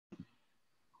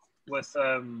with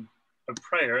a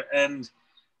prayer, and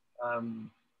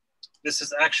this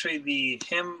is actually the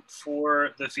hymn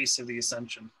for the Feast of the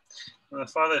Ascension. In the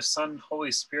Father, Son,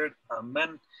 Holy Spirit,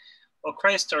 Amen. O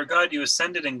Christ, our God, you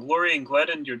ascended in glory and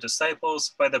gladdened your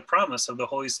disciples by the promise of the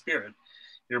Holy Spirit.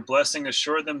 Your blessing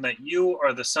assured them that you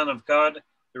are the Son of God,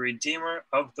 the Redeemer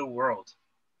of the world.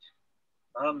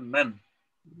 Amen.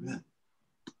 Amen.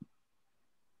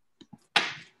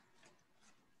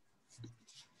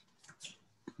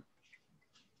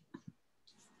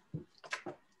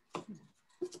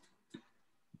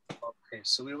 Okay,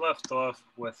 so we left off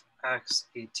with Acts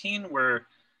 18, where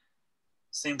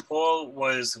St. Paul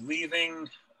was leaving.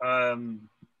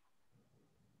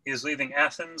 He was leaving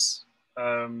Athens,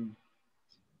 and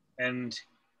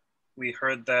we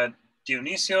heard that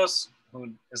Dionysius,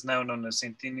 who is now known as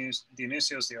St.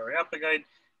 Dionysius the Areopagite,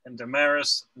 and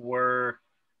Damaris were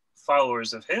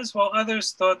followers of his, while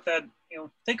others thought that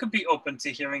they could be open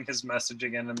to hearing his message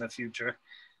again in the future.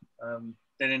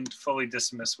 They didn't fully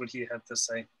dismiss what he had to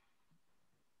say.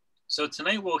 So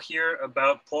tonight we'll hear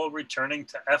about Paul returning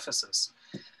to Ephesus.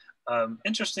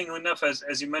 Interestingly enough,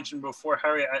 as you mentioned before,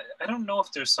 Harry, I don't know if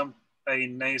there's a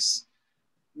nice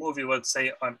movie, let's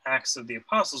say, on Acts of the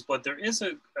Apostles, but there is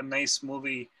a nice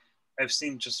movie. I've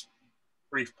seen just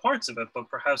brief parts of it, but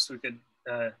perhaps we could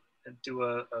do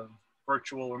a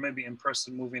virtual or maybe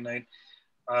in-person movie night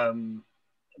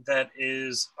that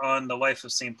is on the life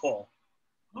of St. Paul.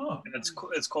 Oh. And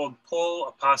it's called Paul,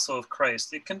 Apostle of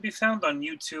Christ. It can be found on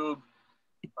YouTube,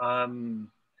 I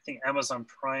think Amazon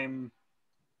Prime.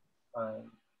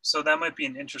 So that might be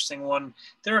an interesting one.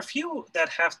 There are a few that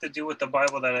have to do with the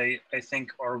Bible that I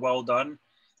think are well done.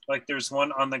 Like there's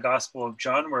one on the Gospel of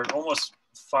John where it almost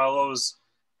follows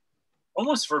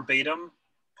almost verbatim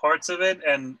parts of it,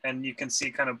 and you can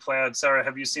see kind of play out. Sarah,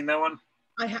 have you seen that one?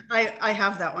 I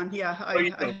have that one. Yeah, I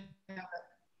have it.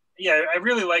 Yeah, I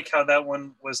really like how that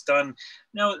one was done.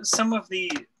 Now, some of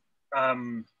the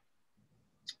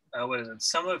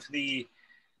some of the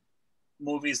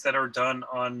movies that are done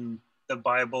on the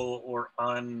Bible or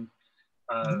on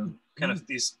kind of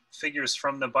these figures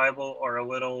from the Bible are a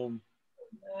little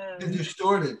they're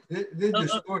distorted. They're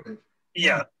distorted.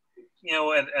 Yeah,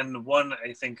 and one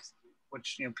I think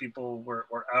which people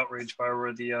were outraged by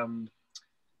were the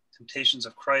Temptations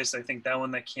of Christ. I think that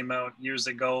one that came out years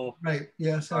ago. Right.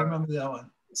 Yes, I remember that one.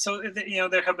 So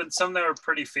there have been some that are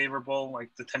pretty favorable,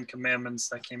 like the Ten Commandments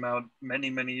that came out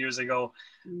many years ago,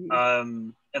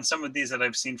 and some of these that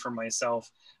I've seen for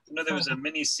myself. I know there was a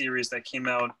mini series that came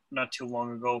out not too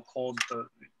long ago called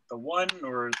the One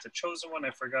or the Chosen One.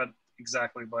 I forgot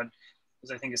exactly, but it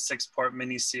was I think a 6-part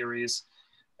mini series,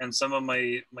 and some of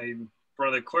my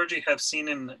brother clergy have seen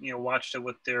and watched it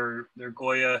with their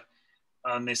Goya.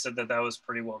 They said that was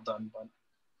pretty well done. But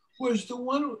was the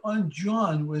one on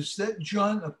John? Was that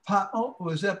John Patmos?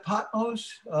 Was that Patmos?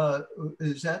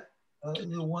 Is that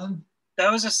the one?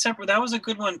 That was a separate. That was a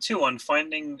good one too. On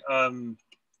finding, I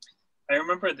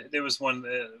remember there was one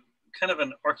kind of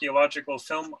an archaeological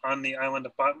film on the island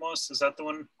of Patmos. Is that the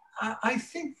one? I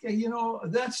think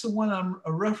that's the one I'm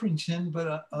referencing,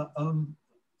 but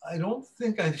I don't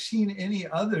think I've seen any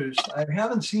others. I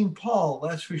haven't seen Paul,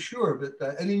 that's for sure, but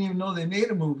I didn't even know they made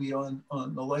a movie on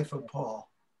the life of Paul.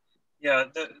 Yeah,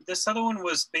 this other one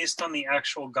was based on the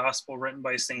actual gospel written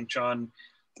by St. John.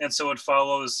 And so it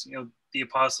follows, the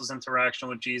apostles' interaction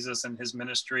with Jesus and his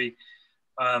ministry.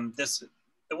 The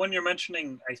one you're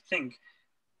mentioning, I think,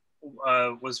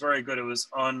 was very good. It was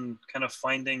on kind of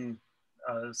finding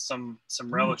some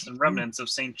relics and remnants of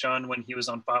St. John when he was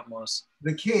on Patmos.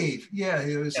 The cave, yeah,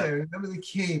 it was. Yeah. I remember the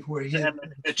cave where he and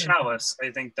the chalice.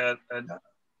 I think that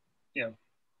yeah.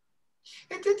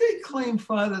 And did they claim,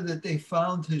 Father, that they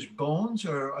found his bones,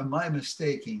 or am I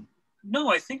mistaken?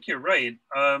 No, I think you're right.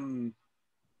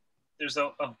 There's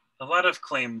a lot of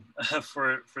claim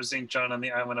for St. John on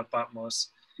the island of Patmos.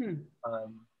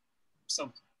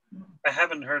 So I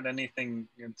haven't heard anything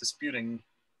disputing.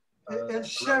 And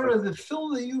Sarah, the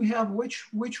film that you have,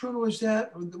 which one was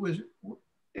that?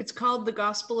 It's called The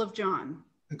Gospel of John.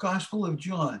 The Gospel of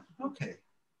John. Okay.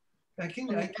 I can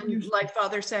use, like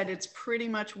Father said, it's pretty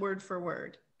much word for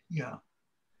word. Yeah.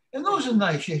 And those are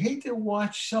nice. You hate to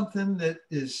watch something that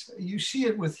is, you see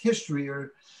it with history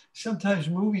or sometimes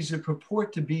movies that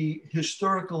purport to be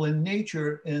historical in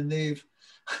nature, and they've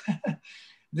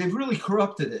really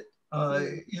corrupted it.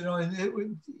 And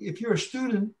if you're a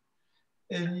student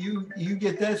and you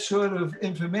get that sort of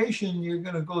information, you're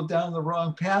going to go down the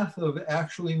wrong path of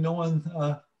actually knowing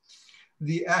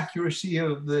the accuracy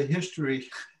of the history.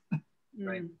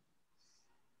 Right.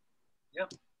 Yeah,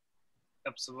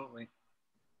 absolutely.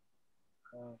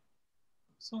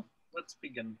 So let's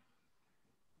begin.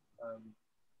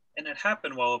 And it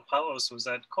happened while Apollos was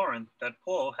at Corinth that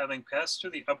Paul, having passed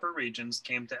through the upper regions,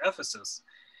 came to Ephesus.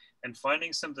 And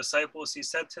finding some disciples, he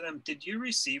said to them, "Did you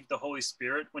receive the Holy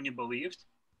Spirit when you believed?"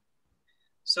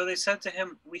 So they said to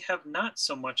him, "We have not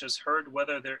so much as heard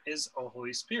whether there is a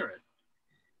Holy Spirit."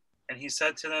 And he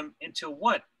said to them, "Into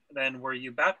what then were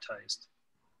you baptized?"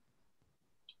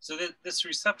 So this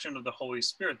reception of the Holy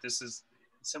Spirit, this is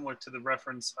similar to the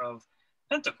reference of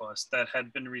Pentecost that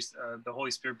had been the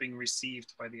Holy Spirit being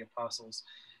received by the apostles,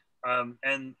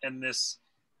 and this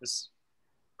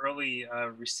early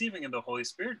receiving of the Holy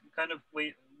Spirit kind of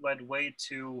led way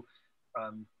to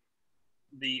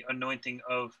the anointing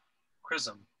of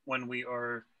chrism when we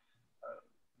are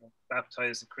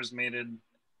baptized, chrismated,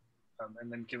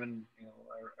 and then given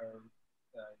our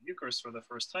Eucharist for the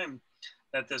first time.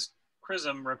 That this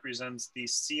chrism represents the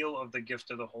seal of the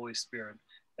gift of the Holy Spirit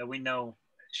that we now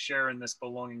share in this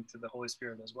belonging to the Holy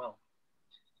Spirit as well.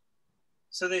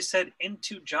 So they said,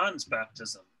 "Into John's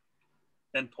baptism."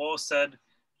 Then Paul said,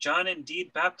 "John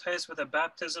indeed baptized with a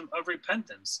baptism of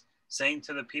repentance, saying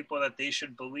to the people that they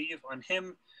should believe on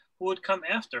him who would come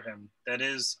after him, that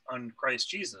is, on Christ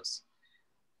Jesus."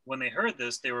 When they heard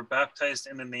this, they were baptized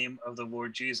in the name of the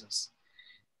Lord Jesus.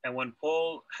 And when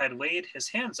Paul had laid his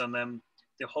hands on them,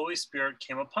 the Holy Spirit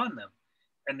came upon them,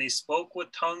 and they spoke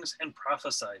with tongues and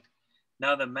prophesied.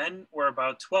 Now the men were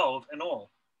about 12 in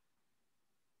all.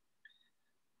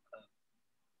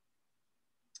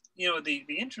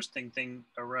 The interesting thing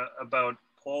about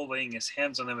Paul laying his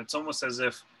hands on them, it's almost as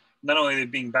if not only they're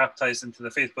being baptized into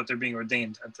the faith, but they're being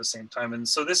ordained at the same time. And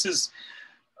so this is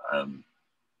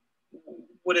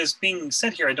what is being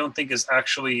said here. I don't think is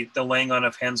actually the laying on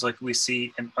of hands like we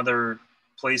see in other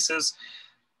places.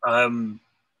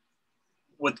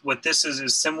 What this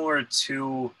is similar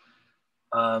to,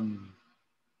 can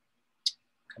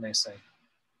I say?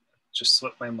 Just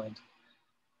slipped my mind.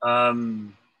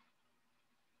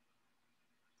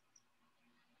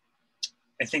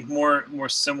 I think more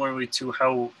similarly to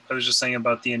how I was just saying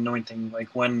about the anointing,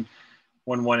 like when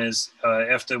one is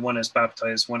after one is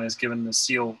baptized, one is given the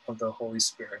seal of the Holy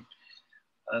Spirit.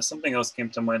 Something else came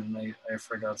to mind and I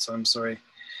forgot, so I'm sorry.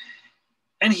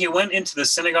 And he went into the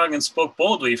synagogue and spoke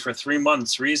boldly for 3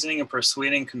 months, reasoning and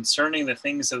persuading concerning the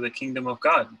things of the kingdom of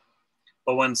God.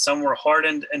 But when some were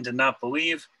hardened and did not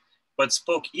believe, but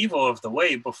spoke evil of the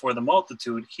way before the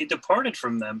multitude, he departed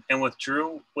from them and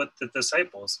withdrew with the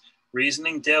disciples,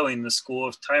 reasoning daily in the school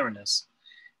of Tyrannus.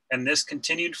 And this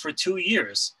continued for 2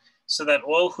 years, so that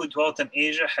all who dwelt in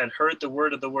Asia had heard the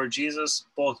word of the Lord Jesus,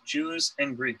 both Jews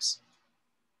and Greeks.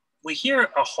 We hear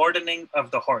a hardening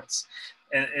of the hearts.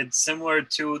 And it's similar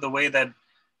to the way that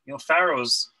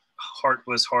Pharaoh's heart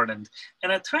was hardened. And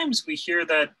at times we hear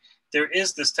that there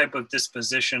is this type of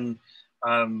disposition.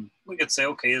 We could say,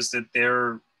 okay, is that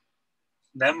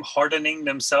them hardening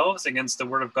themselves against the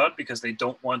word of God because they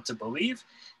don't want to believe?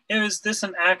 Is this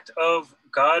an act of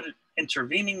God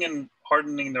intervening and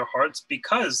hardening their hearts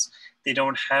because they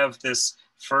don't have this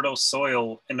fertile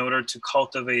soil in order to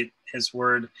cultivate his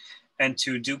word and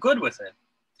to do good with it?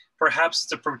 Perhaps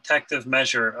it's a protective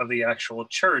measure of the actual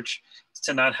church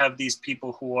to not have these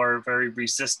people who are very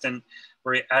resistant,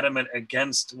 very adamant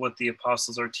against what the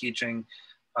apostles are teaching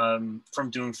from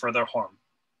doing further harm.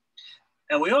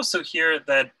 And we also hear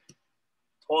that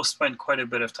Paul spent quite a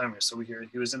bit of time here. So we hear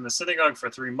he was in the synagogue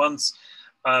for 3 months.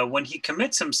 When he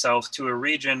commits himself to a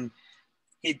region,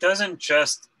 he doesn't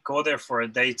just go there for a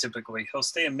day typically. He'll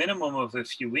stay a minimum of a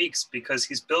few weeks because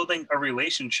he's building a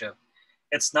relationship.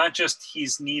 It's not just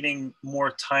he's needing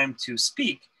more time to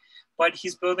speak, but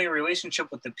he's building a relationship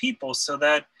with the people so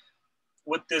that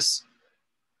with this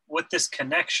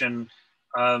connection,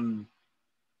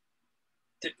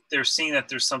 they're seeing that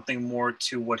there's something more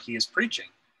to what he is preaching,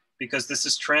 because this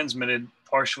is transmitted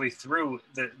partially through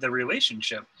the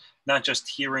relationship, not just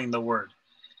hearing the word.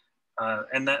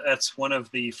 And that's one of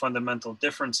the fundamental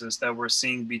differences that we're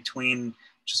seeing between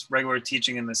just regular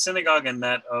teaching in the synagogue and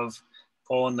that of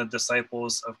Paul and the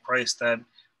disciples of Christ that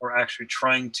are actually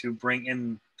trying to bring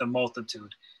in the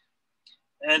multitude.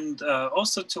 And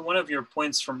also to one of your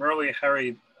points from earlier,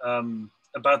 Harry,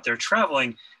 about their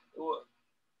traveling,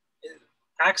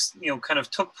 Acts, kind of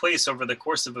took place over the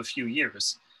course of a few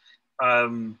years.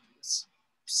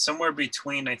 Somewhere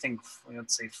between, I think,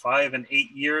 let's say 5 and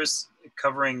 8 years,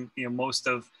 covering most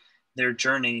of their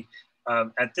journey.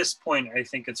 At this point, I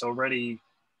think it's already,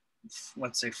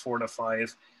 let's say 4 to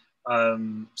 5,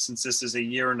 since this is a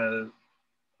year and a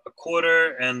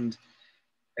quarter, and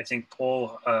I think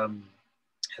Paul,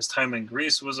 his time in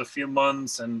Greece was a few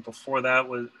months, and before that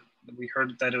we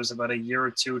heard that it was about a year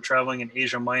or two traveling in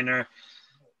Asia Minor.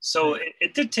 So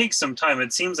it did take some time.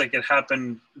 It seems like it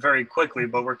happened very quickly,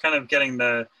 but we're kind of getting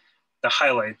the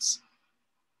highlights.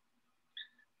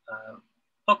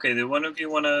 Okay, do one of you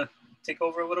want to take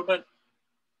over a little bit?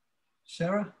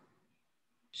 Sarah?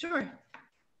 Sure.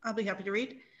 I'll be happy to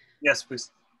read. Yes,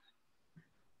 please.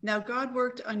 Now God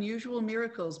worked unusual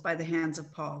miracles by the hands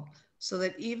of Paul, so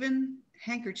that even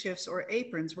handkerchiefs or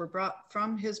aprons were brought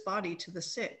from his body to the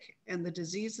sick, and the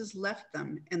diseases left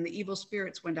them, and the evil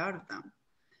spirits went out of them.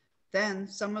 Then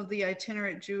some of the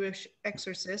itinerant Jewish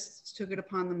exorcists took it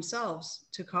upon themselves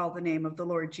to call the name of the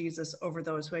Lord Jesus over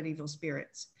those who had evil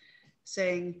spirits,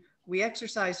 saying, "We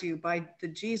exorcise you by the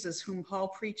Jesus whom Paul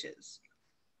preaches."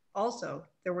 Also,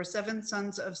 there were 7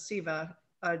 sons of Siva,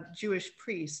 a Jewish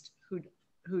priest,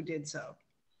 who did so.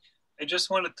 I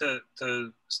just wanted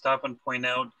to stop and point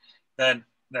out that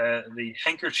the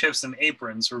handkerchiefs and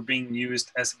aprons were being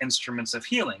used as instruments of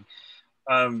healing.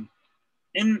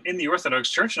 In the Orthodox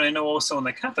Church, and I know also in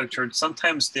the Catholic Church,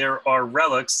 sometimes there are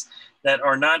relics that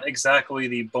are not exactly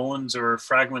the bones or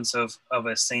fragments of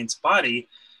a saint's body,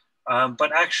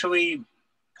 but actually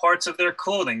parts of their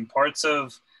clothing, parts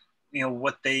of,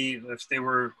 what if they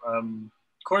were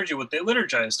clergy, what they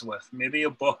liturgized with, maybe a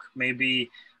book, maybe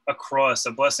a cross,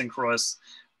 a blessing cross.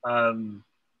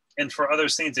 And for other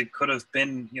saints, it could have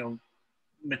been,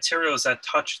 materials that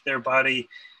touched their body.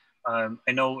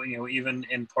 I know, even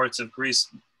in parts of Greece,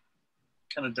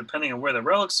 kind of depending on where the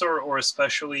relics are, or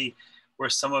especially where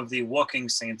some of the walking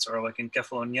saints are, like in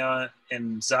Kefalonia,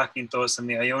 in Zakynthos, and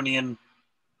the Ionian,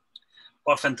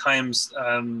 oftentimes,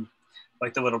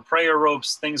 like the little prayer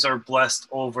ropes, things are blessed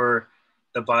over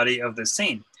the body of the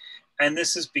saint. And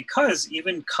this is because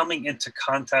even coming into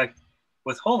contact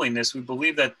with holiness, we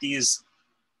believe that these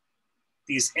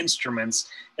instruments,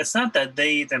 it's not that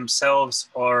they themselves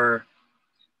are,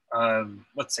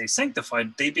 let's say,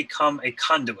 sanctified. They become a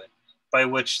conduit by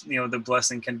which, the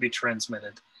blessing can be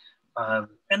transmitted.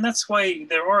 And that's why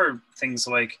there are things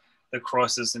like the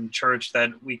crosses in church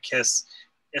that we kiss.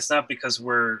 It's not because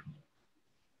we're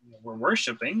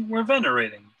worshiping, we're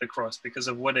venerating the cross because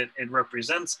of what it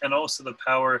represents, and also the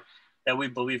power that we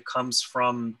believe comes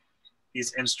from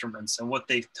these instruments and what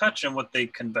they touch and what they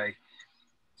convey.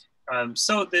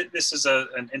 So this is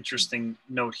an interesting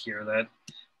note here, that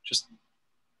just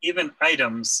even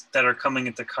items that are coming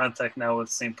into contact now with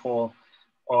St. Paul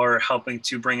are helping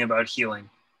to bring about healing.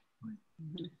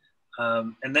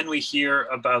 And then we hear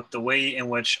about the way in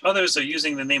which others are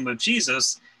using the name of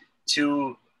Jesus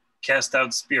to cast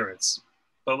out spirits.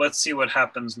 But let's see what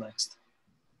happens next.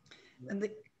 And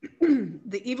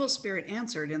the evil spirit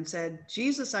answered and said,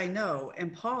 "Jesus I know,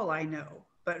 and Paul I know,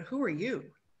 but who are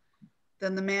you?"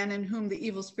 Then the man in whom the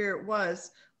evil spirit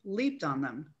was leaped on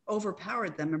them,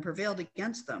 overpowered them, and prevailed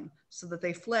against them, so that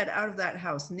they fled out of that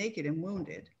house naked and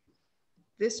wounded.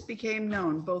 This became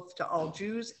known both to all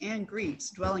Jews and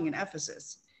Greeks dwelling in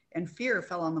Ephesus, and fear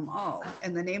fell on them all,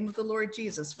 and the name of the Lord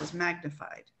Jesus was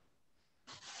magnified.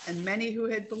 And many who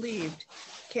had believed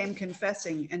came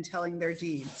confessing and telling their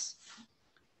deeds.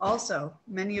 Also,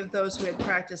 many of those who had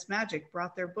practiced magic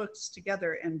brought their books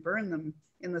together and burned them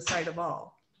in the sight of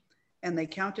all. And they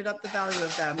counted up the value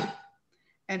of them,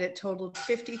 and it totaled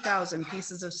 50,000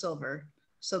 pieces of silver.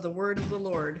 So the word of the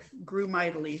Lord grew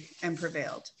mightily and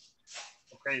prevailed.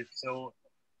 Okay, so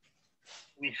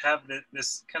we have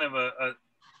this kind of a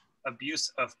abuse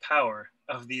of power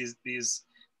of these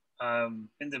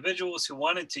individuals who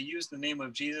wanted to use the name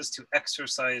of Jesus to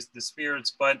exorcise the spirits,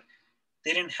 but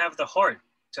they didn't have the heart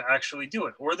to actually do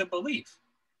it, or the belief.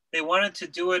 They wanted to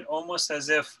do it almost as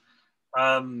if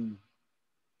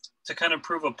to kind of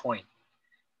prove a point.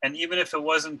 And even if it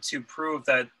wasn't to prove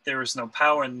that there is no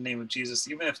power in the name of Jesus,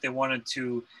 even if they wanted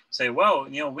to say, well,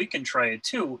 we can try it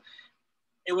too,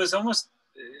 it was almost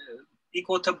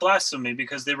equal to blasphemy,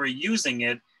 because they were using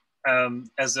it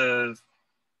as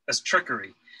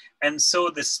trickery. And so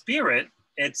the spirit,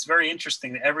 it's very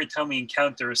interesting that every time we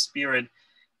encounter a spirit,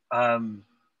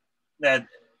 that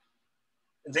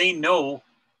they know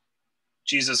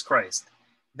Jesus Christ.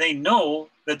 They know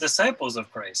the disciples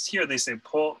of Christ. Here they say,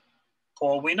 Paul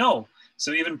we know.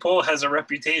 So even Paul has a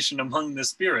reputation among the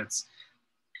spirits.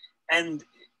 And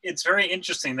it's very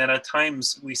interesting that at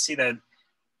times we see that,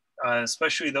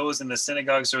 especially those in the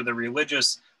synagogues or the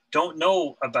religious, don't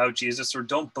know about Jesus or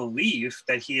don't believe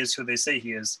that he is who they say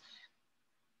he is.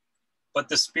 But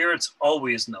the spirits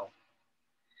always know.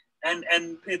 And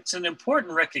it's an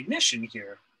important recognition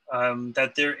here,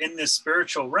 that they're in this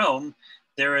spiritual realm,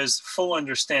 there is full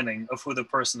understanding of who the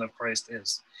person of Christ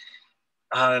is.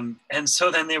 And so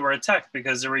then they were attacked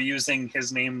because they were using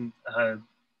his name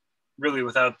really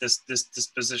without this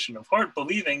disposition of heart,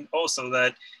 believing also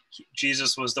that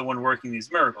Jesus was the one working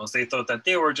these miracles. They thought that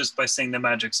they were just by saying the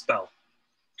magic spell.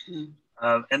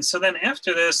 And so then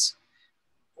after this,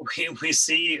 we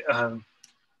see a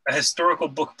historical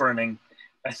book burning.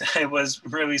 I was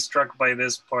really struck by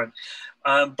this part.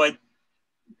 But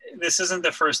this isn't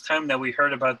the first time that we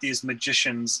heard about these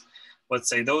magicians, let's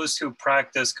say, those who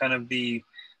practice kind of the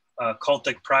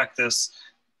cultic practice,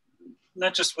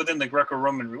 not just within the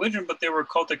Greco-Roman religion, but there were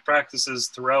cultic practices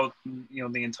throughout,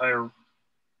 the entire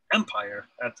empire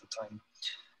at the time.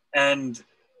 And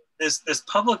this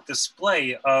public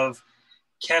display of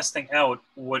casting out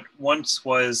what once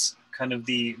was kind of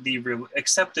the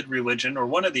accepted religion, or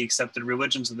one of the accepted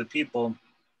religions of the people,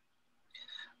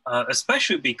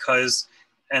 especially because,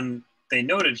 and they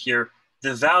noted here,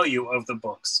 the value of the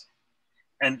books.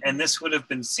 And this would have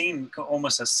been seen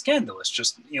almost as scandalous.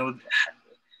 Just,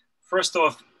 first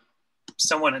off,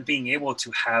 someone being able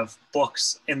to have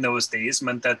books in those days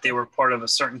meant that they were part of a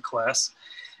certain class.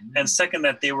 And second,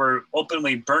 that they were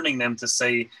openly burning them to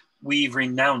say, we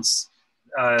renounce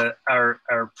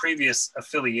our previous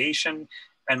affiliation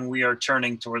and we are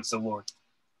turning towards the Lord.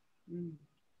 And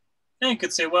you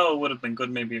could say, well, it would have been good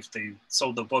maybe if they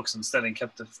sold the books instead and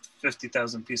kept the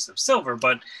 50,000 pieces of silver,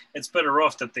 but it's better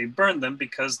off that they burned them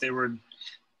because it was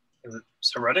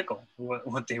heretical,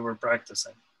 what they were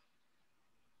practicing.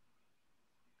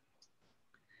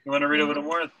 You want to read a little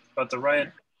more about the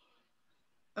riot?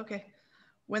 Okay.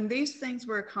 When these things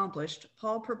were accomplished,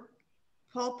 Paul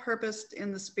purposed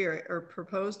in the Spirit, or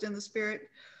proposed in the Spirit,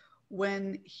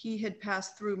 when he had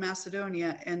passed through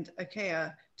Macedonia and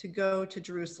Achaia, to go to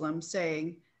Jerusalem,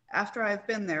 saying, after I have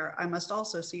been there, I must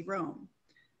also see Rome.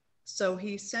 So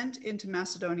he sent into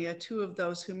Macedonia 2 of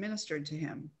those who ministered to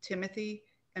him, Timothy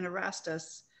and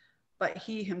Erastus, but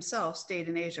he himself stayed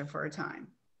in Asia for a time.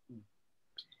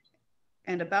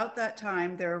 And about that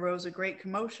time there arose a great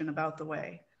commotion about the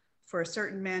way, for a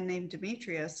certain man named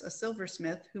Demetrius, a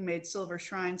silversmith, who made silver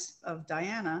shrines of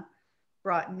Diana,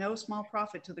 brought no small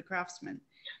profit to the craftsmen.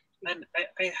 And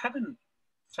I haven't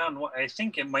found what, I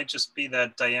think it might just be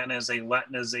that Diana is a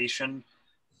Latinization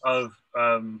of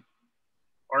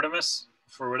Artemis,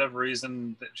 for whatever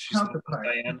reason that she's counterpart.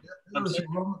 Diana. It was a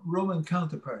Roman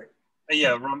counterpart.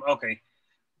 Yeah, okay.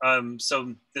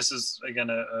 So this is again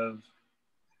a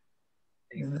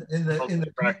in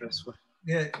the practice.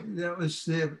 Yeah, that was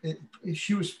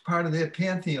she was part of their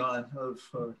pantheon of.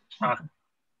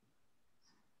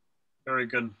 Very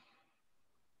good.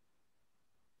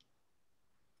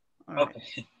 All right.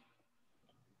 Okay.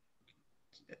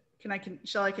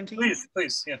 Shall I continue?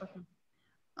 Please, yeah.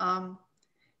 Okay.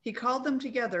 He called them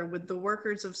together with the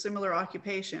workers of similar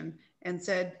occupation and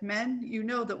said, men, you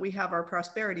know that we have our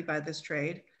prosperity by this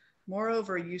trade.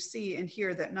 Moreover, you see and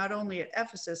hear that not only at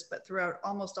Ephesus, but throughout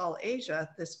almost all Asia,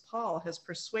 this Paul has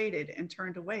persuaded and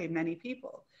turned away many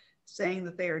people, saying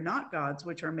that they are not gods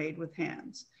which are made with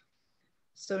hands.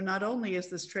 So not only is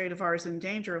this trade of ours in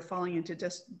danger of falling into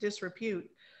disrepute,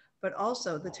 but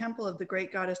also the temple of the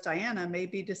great goddess Diana may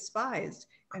be despised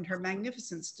and her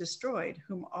magnificence destroyed,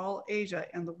 whom all Asia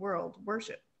and the world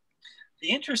worship. The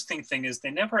interesting thing is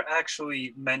they never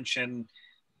actually mention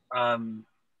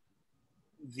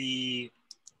the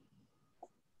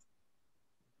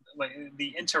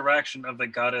interaction of the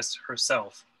goddess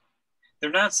herself. They're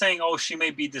not saying, oh, she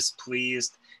may be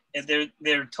displeased. And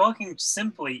they're talking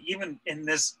simply, even in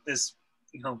this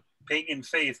pagan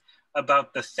faith,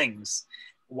 about the things.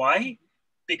 Why?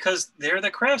 Because they're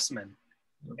the craftsmen.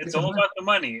 It's all about the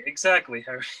money. Exactly,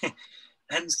 Harry.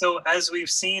 And so as we've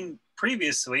seen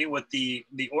previously with the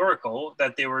oracle,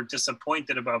 that they were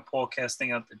disappointed about Paul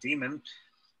casting out the demon,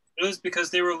 it was because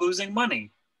they were losing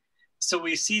money. So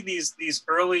we see these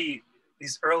early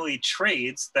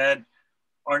trades that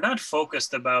are not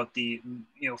focused about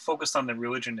focused on the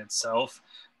religion itself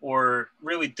or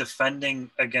really defending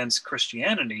against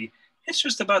Christianity. It's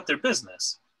just about their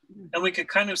business. And we could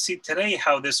kind of see today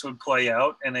how this would play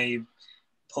out in a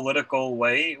political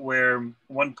way, where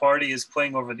one party is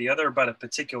playing over the other about a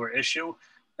particular issue,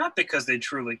 not because they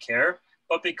truly care,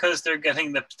 but because they're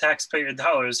getting the taxpayer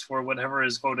dollars for whatever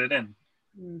is voted in.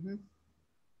 Mm-hmm.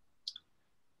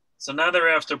 So now they're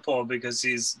after Paul because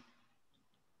he's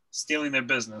stealing their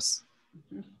business.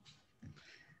 Mm-hmm.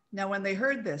 Now when they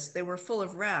heard this, they were full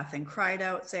of wrath and cried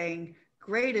out, saying,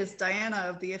 great is Diana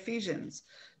of the Ephesians.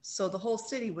 So the whole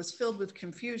city was filled with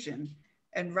confusion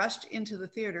and rushed into the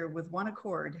theater with one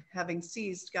accord, having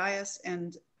seized Gaius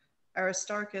and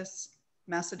Aristarchus,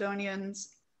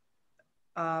 Macedonians,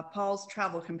 Paul's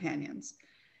travel companions.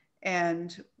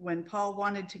 And when Paul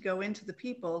wanted to go into the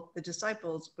people, the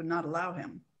disciples would not allow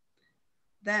him.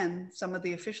 Then some of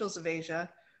the officials of Asia,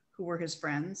 who were his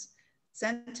friends,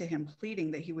 sent to him,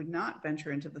 pleading that he would not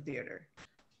venture into the theater.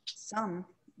 Some,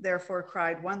 therefore,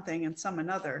 cried one thing and some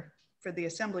another, for the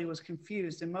assembly was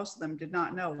confused, and most of them did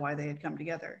not know why they had come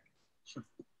together.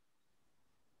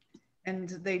 And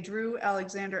they drew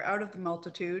Alexander out of the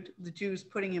multitude, the Jews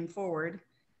putting him forward,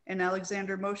 and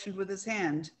Alexander motioned with his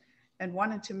hand and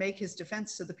wanted to make his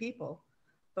defense to the people.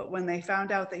 But when they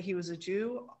found out that he was a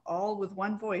Jew, all with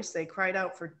one voice they cried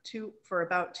out for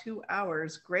about 2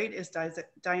 hours, "Great is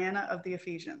Diana of the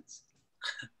Ephesians."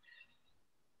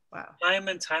 Wow. Time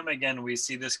and time again, we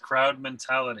see this crowd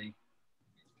mentality.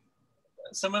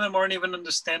 Some of them aren't even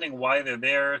understanding why they're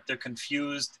there. They're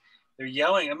confused. They're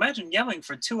yelling. Imagine yelling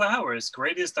for 2 hours,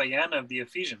 "Great is Diana of the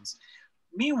Ephesians."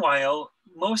 Meanwhile,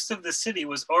 most of the city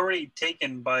was already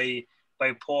taken by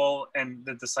Paul and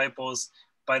the disciples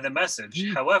by the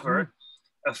message. However,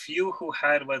 a few who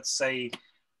had, let's say,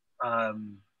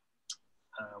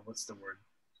 what's the word?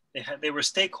 They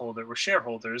were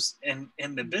shareholders in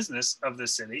the business of the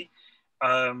city,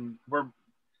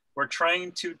 were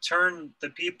trying to turn the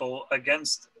people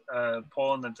against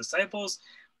Paul and the disciples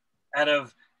out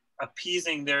of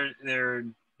appeasing their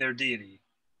deity.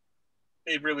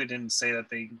 They really didn't say that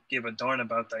they gave a darn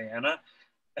about Diana.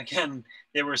 Again,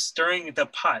 they were stirring the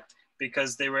pot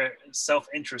because they were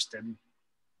self-interested.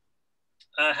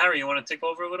 Harry, you want to take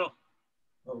over a little?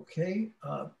 Okay.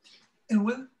 And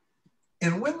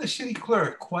when the city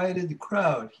clerk quieted the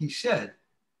crowd, he said,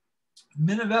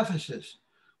 "Men of Ephesus,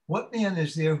 what man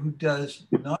is there who does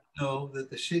not know that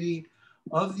the city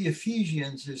of the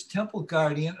Ephesians is temple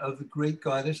guardian of the great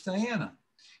goddess Diana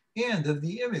and of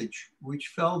the image which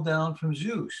fell down from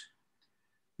Zeus?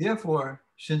 Therefore,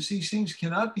 since these things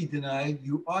cannot be denied,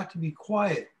 you ought to be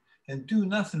quiet and do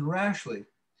nothing rashly.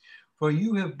 For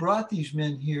you have brought these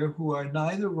men here who are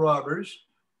neither robbers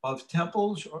of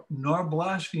temples nor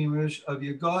blasphemers of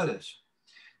your goddess.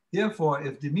 Therefore,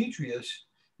 if Demetrius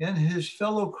and his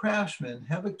fellow craftsmen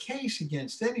have a case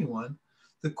against anyone,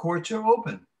 the courts are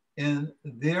open, and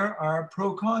there are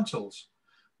proconsuls.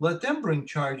 Let them bring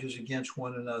charges against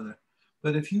one another.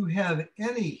 But if you have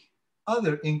any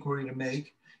other inquiry to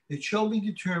make, it shall be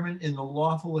determined in the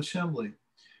lawful assembly.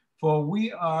 For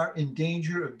we are in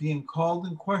danger of being called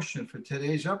in question for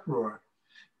today's uproar,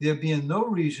 there being no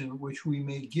reason which we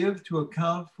may give to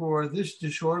account for this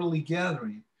disorderly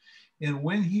gathering." And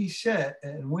when he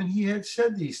had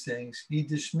said these things, he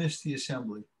dismissed the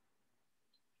assembly.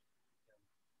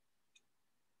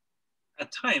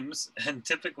 At times, and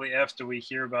typically after we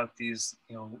hear about these,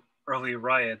 early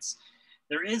riots,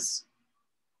 there's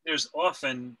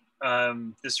often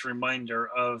this reminder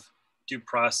of due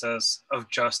process, of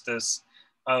justice,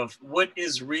 of what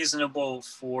is reasonable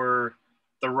for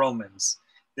the Romans.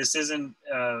 This isn't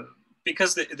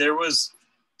because there was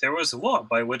a law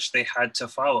by which they had to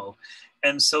follow.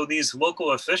 And so these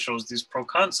local officials, these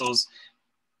proconsuls,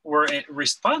 were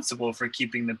responsible for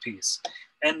keeping the peace.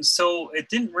 And so it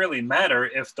didn't really matter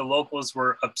if the locals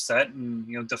were upset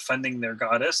and defending their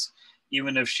goddess,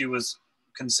 even if she was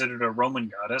considered a Roman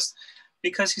goddess,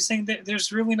 because he's saying that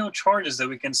there's really no charges that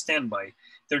we can stand by.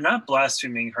 They're not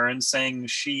blaspheming her and saying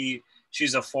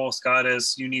she's a false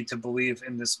goddess. You need to believe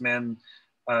in this man,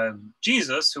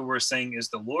 Jesus, who we're saying is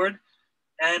the Lord.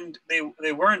 And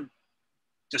they weren't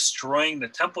destroying the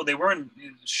temple. They weren't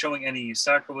showing any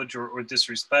sacrilege or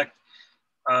disrespect.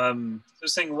 They're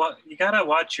saying, well, you gotta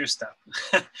watch your step.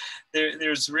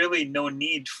 There's really no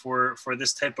need for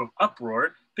this type of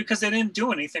uproar because they didn't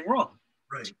do anything wrong.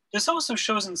 Right. This also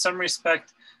shows in some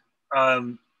respect,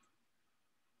 in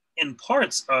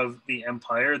parts of the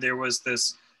empire, there was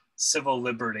this civil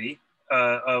liberty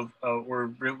or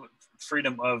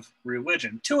freedom of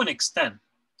religion to an extent.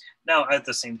 Now, at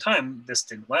the same time, this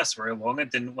didn't last very long.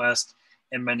 It didn't last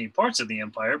in many parts of the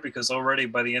empire because already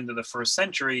by the end of the first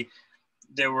century,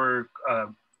 there were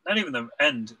not even the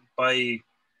end, by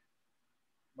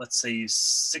let's say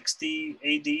 60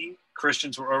 AD,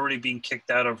 Christians were already being kicked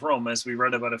out of Rome, as we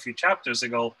read about a few chapters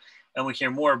ago. And we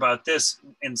hear more about this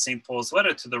in St. Paul's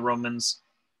letter to the Romans,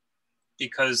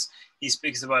 because he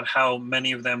speaks about how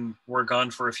many of them were gone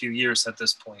for a few years at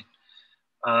this point.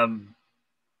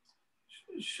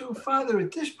 So, Father,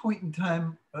 at this point in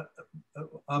time,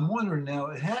 I'm wondering now,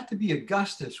 it had to be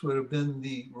Augustus would have been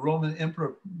the Roman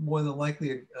emperor, more than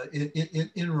likely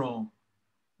in Rome.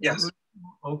 Yes.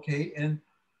 Okay, and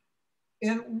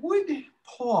would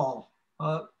Paul,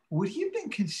 would he have been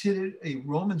considered a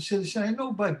Roman citizen? I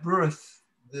know by birth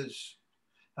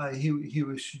he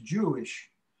was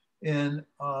Jewish, and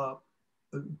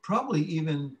probably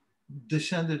even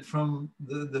descended from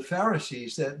the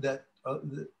Pharisees. The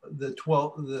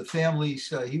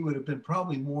families, he would have been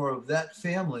probably more of that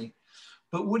family.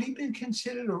 But would he been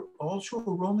considered also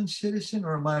a Roman citizen,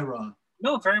 or am I wrong?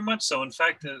 No, very much so. In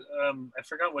fact, I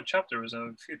forgot what chapter it was.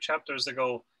 A few chapters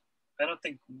ago, I don't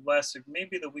think last week,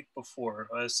 maybe the week before,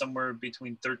 somewhere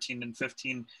between 13 and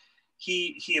 15,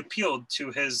 he appealed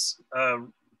to his,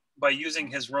 by using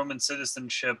his Roman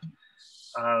citizenship,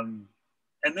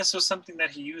 and this was something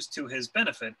that he used to his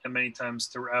benefit and many times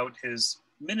throughout his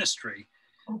ministry.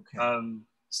 Okay.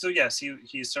 So yes,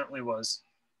 he certainly was.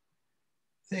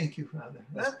 Thank you, Father.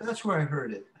 That's where I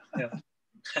heard it. Yeah,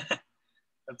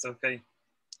 that's okay.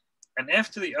 And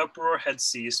after the uproar had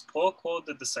ceased, Paul called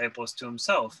the disciples to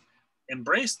himself,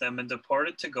 embraced them, and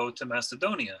departed to go to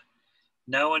Macedonia.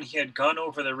 Now when he had gone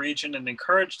over the region and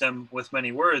encouraged them with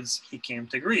many words, he came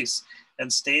to Greece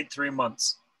and stayed 3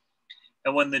 months.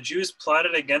 And when the Jews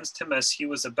plotted against him as he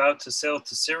was about to sail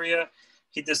to Syria,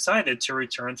 he decided to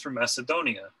return through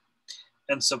Macedonia.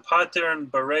 And Sopater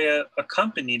and Berea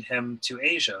accompanied him to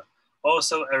Asia,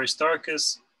 also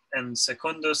Aristarchus and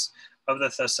Secundus of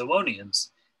the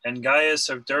Thessalonians, and Gaius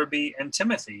of Derbe and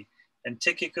Timothy, and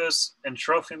Tychicus and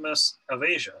Trophimus of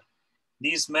Asia.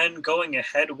 These men going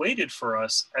ahead waited for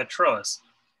us at Troas.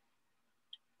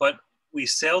 But we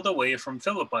sailed away from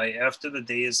Philippi after the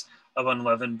days of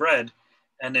unleavened bread,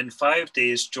 and in 5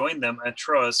 days joined them at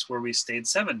Troas, where we stayed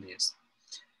 7 days.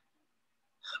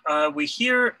 We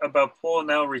hear about Paul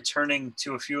now returning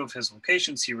to a few of his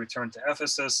locations. He returned to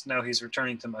Ephesus. Now he's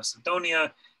returning to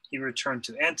Macedonia. He returned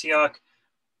to Antioch.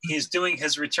 He's doing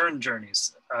his return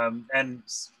journeys. And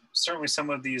certainly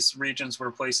some of these regions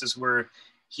were places where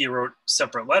he wrote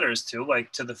separate letters to,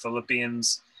 like to the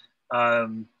Philippians,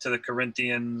 to the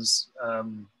Corinthians,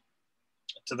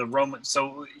 to the Romans.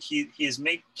 So he is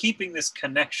keeping this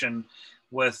connection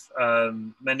with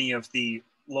many of the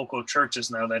local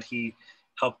churches now that he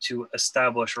helped to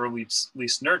establish, or at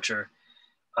least nurture.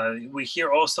 We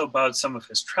hear also about some of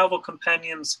his travel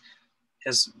companions.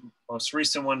 His most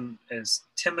recent one is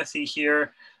Timothy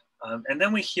here. And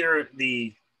then we hear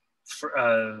the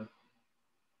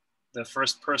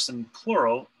first person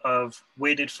plural of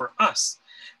waited for us.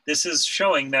 This is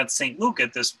showing that St. Luke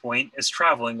at this point is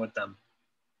traveling with them.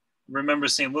 Remember,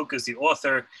 St. Luke is the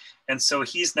author, and so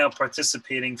he's now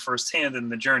participating firsthand in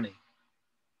the journey.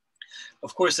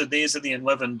 Of course, the days of the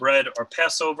unleavened bread are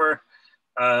Passover,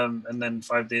 and then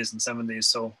 5 days and 7 days.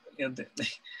 So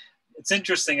it's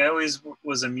interesting. I always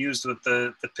was amused with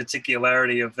the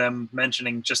particularity of them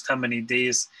mentioning just how many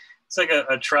days. It's like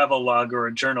a travel log or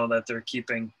a journal that they're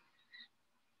keeping.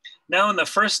 Now, on the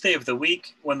first day of the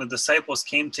week, when the disciples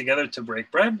came together to break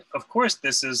bread, of course,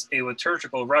 this is a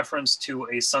liturgical reference to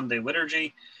a Sunday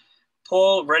liturgy.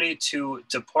 Paul ready to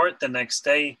depart the next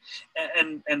day.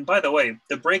 And by the way,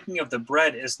 the breaking of the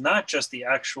bread is not just the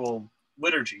actual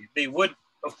liturgy. They would,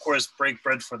 of course, break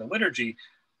bread for the liturgy,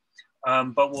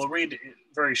 but we'll read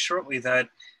very shortly that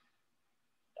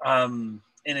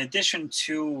in addition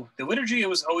to the liturgy, it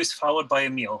was always followed by a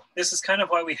meal. This is kind of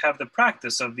why we have the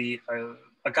practice of the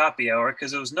agape hour,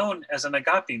 because it was known as an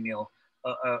agape meal,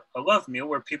 a love meal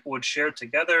where people would share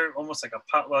together, almost like a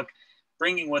potluck,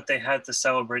 bringing what they had to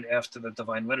celebrate after the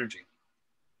divine liturgy.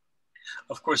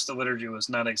 Of course, the liturgy was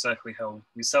not exactly how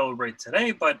we celebrate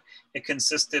today, but it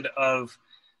consisted of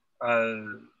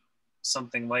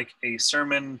something like a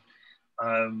sermon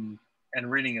and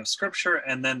reading of scripture,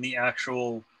 and then the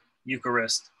actual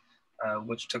Eucharist,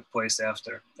 which took place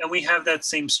after. And we have that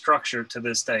same structure to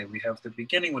this day. We have the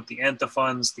beginning with the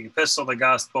antiphons, the epistle, the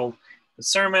gospel, the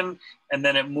sermon, and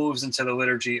then it moves into the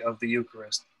liturgy of the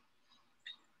Eucharist.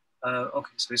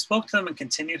 Okay, so he spoke to them and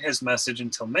continued his message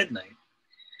until midnight.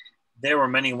 There were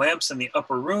many lamps in the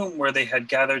upper room where they had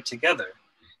gathered together.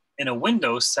 In a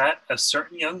window sat a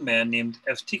certain young man named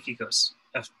Eutychus.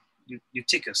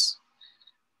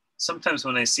 Sometimes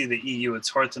when I see the EU, it's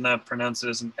hard to not pronounce it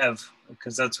as an Ev,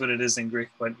 because that's what it is in Greek,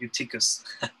 but Eutychus,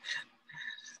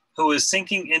 who was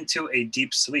sinking into a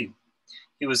deep sleep.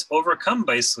 He was overcome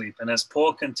by sleep, and as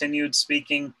Paul continued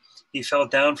speaking, he fell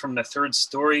down from the 3rd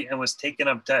story and was taken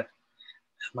up dead.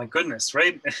 My goodness,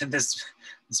 right? This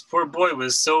poor boy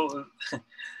was so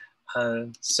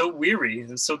weary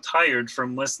and so tired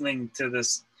from listening to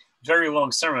this very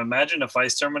long sermon. Imagine if I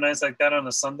sermonized like that on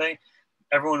a Sunday,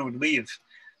 everyone would leave.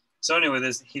 So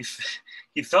anyway,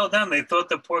 he fell down. They thought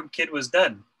the poor kid was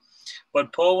dead.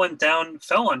 But Paul went down,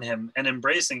 fell on him, and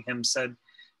embracing him said,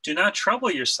 "Do not trouble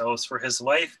yourselves, for his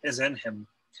life is in him."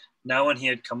 Now when he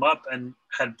had come up and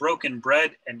had broken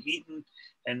bread and eaten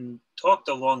and talked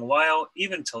a long while,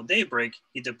 even till daybreak,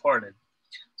 he departed.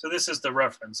 So this is the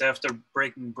reference, after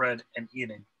breaking bread and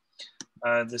eating,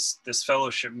 this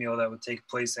fellowship meal that would take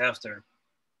place after.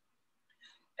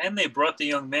 And they brought the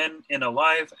young man in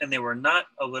alive, and they were not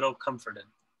a little comforted.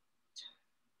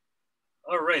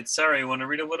 All right, Sarah, you want to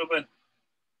read a little bit?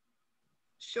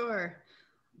 Sure.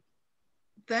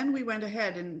 Then we went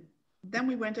ahead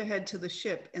to the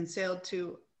ship and sailed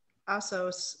to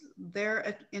Assos,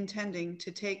 there intending to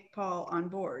take Paul on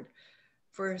board,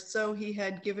 for so he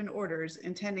had given orders,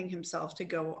 intending himself to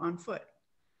go on foot.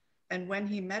 And when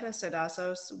he met us at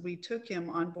Assos, we took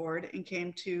him on board and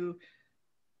came to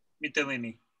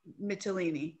Mytilene.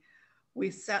 We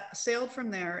sailed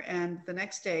from there, and the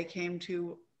next day came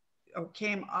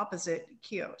opposite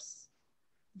Chios.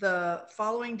 The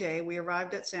following day, we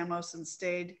arrived at Samos and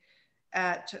stayed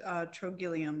at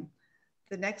Trogyllium.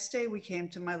 The next day, we came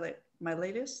to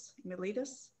Miletus.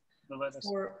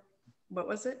 For what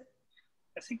was it?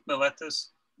 I think Miletus.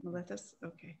 Miletus.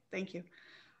 Okay, thank you.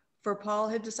 For Paul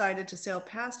had decided to sail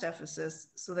past Ephesus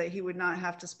so that he would not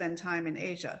have to spend time in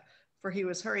Asia, for he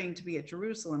was hurrying to be at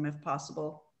Jerusalem, if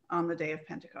possible, on the day of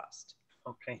Pentecost.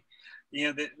 Okay.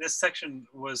 Yeah, this section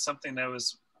was something that I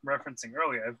was referencing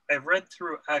earlier. I've read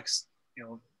through Acts,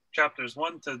 chapters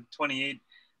 1 to 28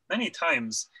 many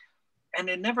times, and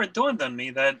it never dawned on me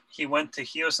that he went to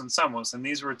Chios and Samos, and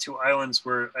these were two islands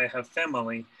where I have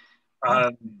family.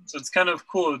 So it's kind of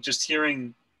cool just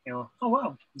hearing, oh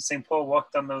wow, St. Paul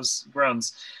walked on those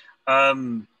grounds.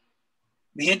 The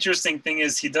interesting thing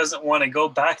is he doesn't want to go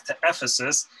back to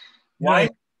Ephesus. Why?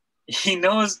 Right. He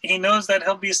knows that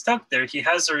he'll be stuck there. He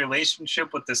has a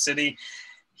relationship with the city.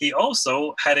 He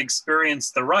also had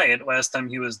experienced the riot last time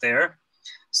he was there.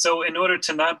 So in order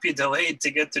to not be delayed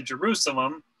to get to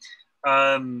Jerusalem,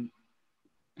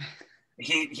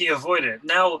 he avoided it.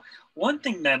 Now, one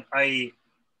thing that I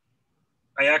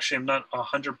actually am not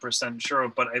 100% sure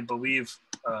of, but I believe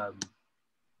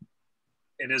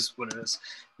it is what it is,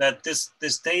 that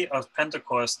this day of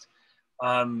Pentecost,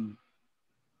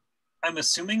 I'm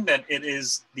assuming that it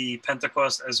is the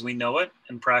Pentecost as we know it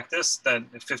in practice, that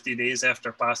 50 days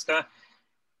after Pascha.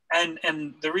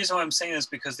 And the reason why I'm saying is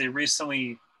because they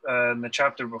recently, in the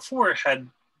chapter before, had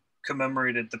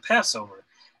commemorated the Passover.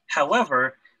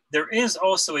 However, there is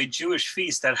also a Jewish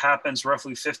feast that happens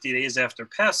roughly 50 days after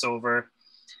Passover,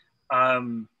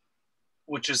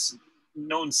 which is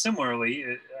known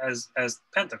similarly as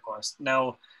Pentecost.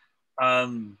 Now,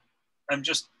 I'm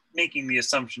just making the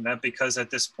assumption that because at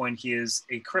this point he is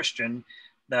a Christian,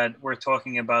 that we're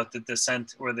talking about the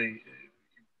descent or the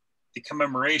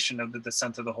commemoration of the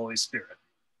descent of the Holy Spirit.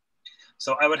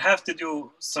 So I would have to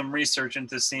do some research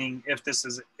into seeing if this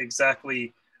is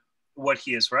exactly what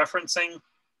he is referencing.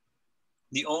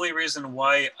 The only reason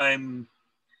why I'm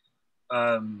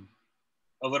a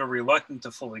little reluctant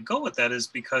to fully go with that is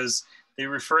because they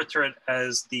refer to it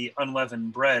as the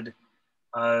unleavened bread,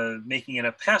 making it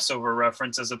a Passover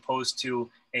reference as opposed to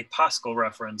a Paschal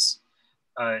reference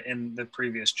in the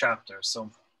previous chapter. So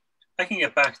I can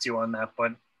get back to you on that,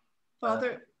 but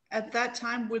Father, at that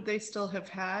time, would they still have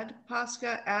had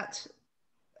Pascha at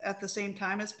the same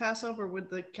time as Passover?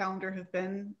 Would the calendar have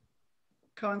been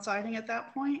coinciding at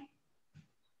that point?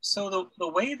 So the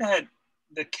way that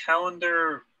the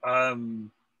calendar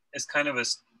is kind of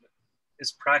is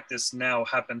practiced now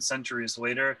happened centuries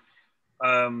later.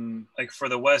 Like for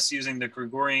the West, using the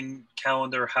Gregorian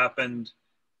calendar happened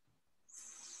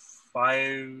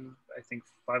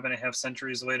 5.5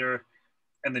 centuries later,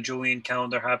 and the Julian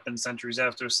calendar happened centuries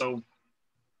after. So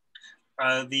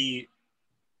in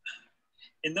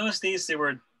those days, there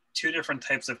were two different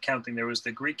types of counting. There was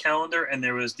the Greek calendar and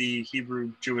there was the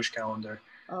Hebrew Jewish calendar.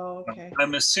 Oh, okay.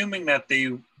 I'm assuming that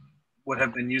they would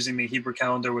have been using the Hebrew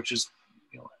calendar, which is,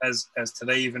 as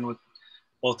today, even with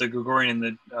both the Gregorian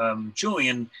and the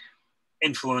Julian,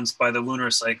 influenced by the lunar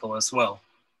cycle as well.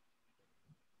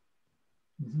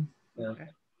 Mm-hmm. Yeah. Okay.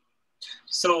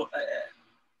 So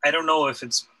I don't know if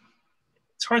it's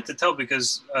hard to tell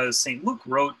because St. Luke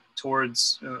wrote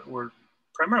towards or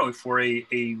primarily for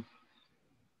a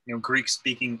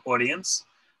Greek-speaking audience.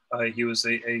 He was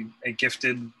a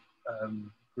gifted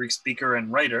Greek speaker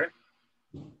and writer.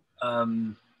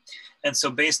 And so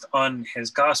based on his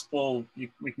gospel,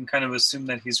 we can kind of assume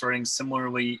that he's writing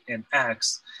similarly in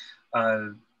Acts.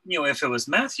 If it was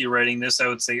Matthew writing this, I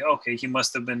would say, okay, he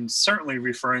must have been certainly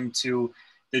referring to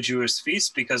the Jewish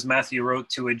feast because Matthew wrote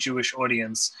to a Jewish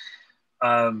audience.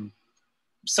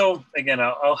 So again,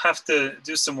 I'll have to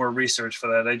do some more research for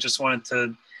that. I just wanted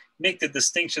to make the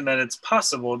distinction that it's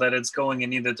possible that it's going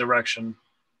in either direction.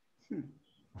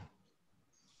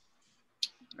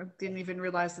 I didn't even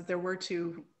realize that there were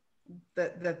two,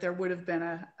 that there would have been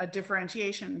a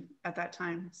differentiation at that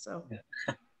time. So yeah.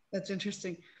 That's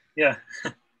interesting. Yeah.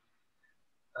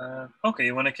 Okay,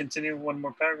 you want to continue one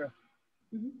more paragraph?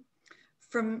 Mm-hmm.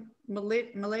 From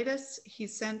Miletus he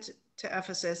sent to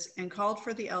Ephesus and called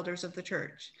for the elders of the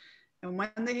church. And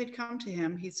when they had come to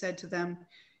him, he said to them,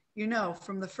 "You know,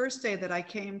 from the first day that I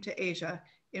came to Asia,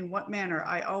 in what manner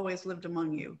I always lived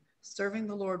among you, serving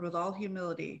the Lord with all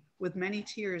humility, with many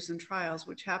tears and trials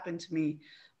which happened to me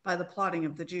by the plotting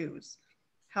of the Jews.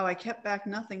 How I kept back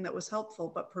nothing that was helpful,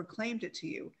 but proclaimed it to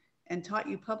you, and taught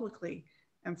you publicly,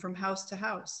 and from house to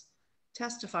house,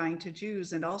 testifying to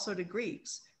Jews and also to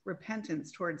Greeks,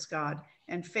 repentance towards God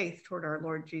and faith toward our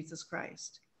Lord Jesus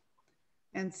Christ.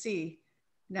 And see,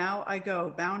 now I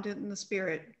go bound in the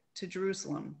Spirit to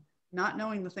Jerusalem, not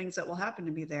knowing the things that will happen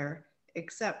to me there,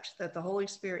 except that the Holy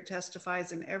Spirit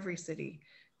testifies in every city,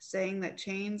 saying that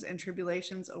chains and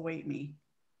tribulations await me.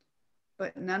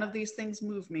 But none of these things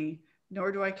move me,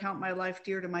 nor do I count my life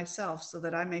dear to myself, so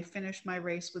that I may finish my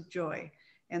race with joy,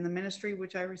 and the ministry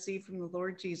which I received from the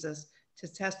Lord Jesus to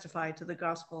testify to the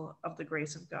gospel of the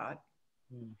grace of God."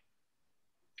 You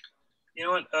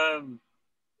know what?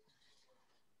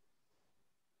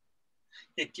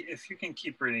 If you can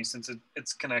keep reading, since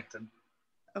it's connected.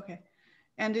 Okay.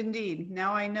 "And indeed,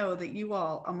 now I know that you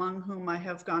all, among whom I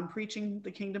have gone preaching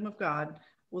the kingdom of God,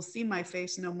 will see my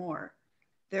face no more.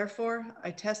 Therefore,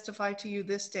 I testify to you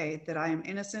this day that I am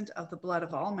innocent of the blood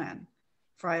of all men,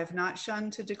 for I have not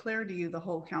shunned to declare to you the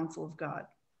whole counsel of God.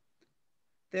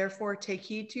 Therefore, take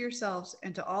heed to yourselves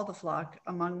and to all the flock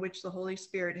among which the Holy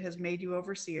Spirit has made you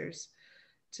overseers,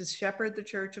 to shepherd the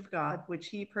church of God, which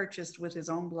he purchased with his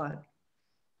own blood.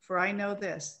 For I know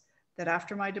this, that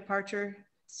after my departure,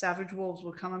 savage wolves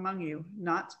will come among you,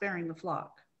 not sparing the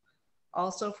flock.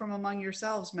 Also from among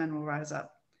yourselves men will rise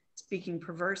up, speaking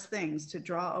perverse things to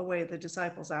draw away the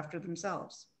disciples after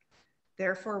themselves.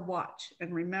 Therefore watch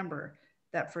and remember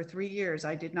that for 3 years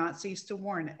I did not cease to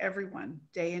warn everyone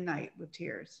day and night with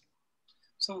tears."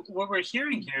 So what we're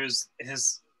hearing here is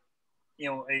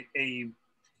a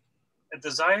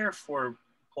desire for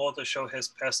Paul to show his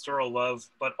pastoral love,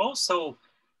 but also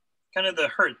kind of the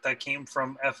hurt that came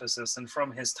from Ephesus and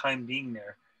from his time being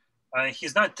there.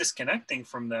 He's not disconnecting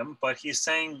from them, but he's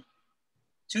saying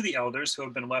to the elders who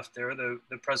have been left there,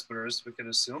 the presbyters, we could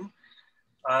assume,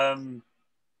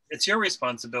 it's your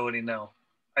responsibility now.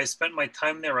 I spent my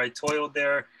time there, I toiled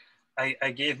there,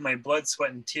 I gave my blood,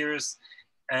 sweat, and tears,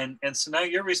 and so now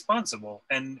you're responsible.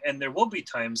 And there will be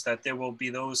times that there will be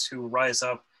those who rise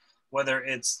up, whether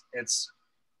it's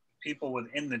people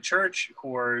within the church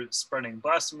who are spreading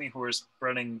blasphemy, who are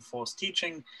spreading false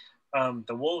teaching,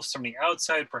 the wolves from the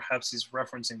outside, perhaps he's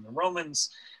referencing the Romans,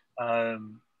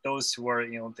 those who are,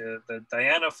 the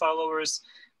Diana followers,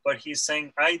 but he's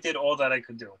saying, I did all that I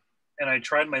could do. And I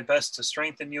tried my best to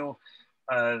strengthen you,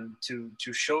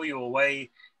 to show you a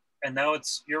way, and now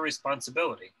it's your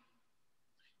responsibility.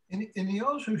 And he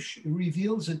also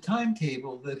reveals a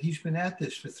timetable that he's been at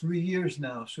this for 3 years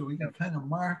now, so we can kind of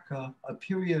mark a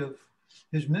period of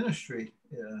his ministry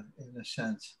in a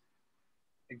sense.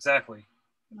 Exactly.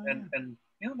 And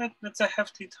that's a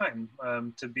hefty time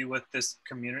to be with this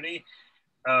community.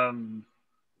 And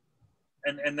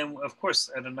then, of course,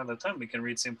 at another time, we can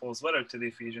read St. Paul's letter to the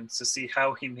Ephesians to see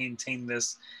how he maintained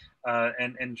this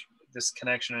and this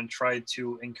connection and tried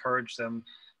to encourage them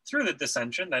through the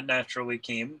dissension that naturally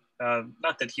came.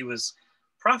 Not that he was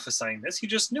prophesying this, he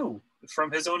just knew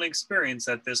from his own experience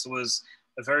that this was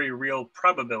a very real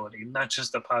probability, not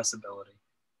just a possibility.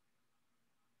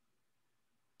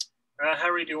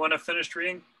 Harry, do you want to finish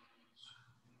reading?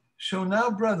 "So now,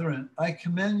 brethren, I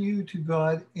commend you to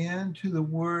God and to the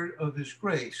word of his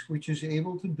grace, which is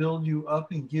able to build you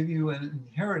up and give you an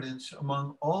inheritance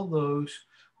among all those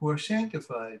who are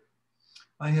sanctified.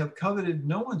 I have coveted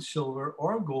no one's silver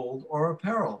or gold or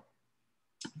apparel.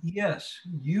 Yes,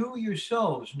 you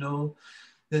yourselves know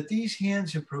that these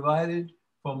hands have provided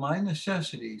for my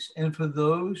necessities and for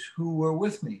those who were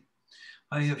with me.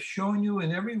 I have shown you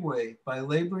in every way, by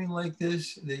laboring like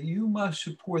this, that you must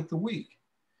support the weak.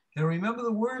 And remember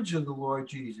the words of the Lord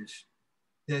Jesus,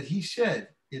 that he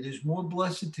said, 'It is more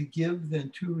blessed to give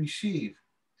than to receive.'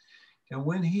 And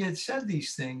when he had said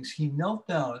these things, he knelt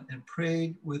down and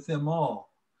prayed with them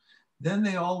all. Then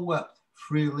they all wept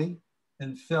freely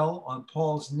and fell on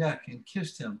Paul's neck and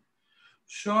kissed him,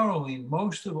 sorrowing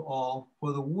most of all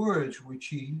for the words which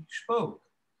he spoke,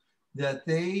 that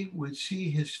they would see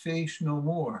his face no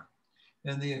more.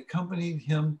 And they accompanied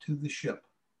him to the ship."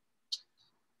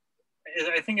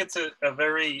 I think it's a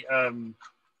very,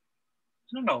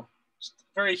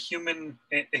 very human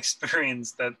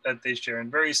experience that they share,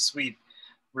 and very sweet,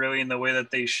 really, in the way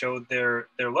that they showed their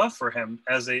love for him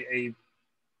as a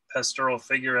pastoral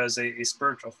figure, as a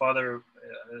spiritual father,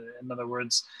 in other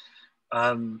words.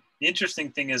 The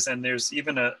interesting thing is, and there's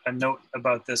even a note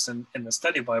about this in the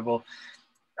study Bible,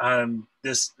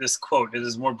 this quote, "It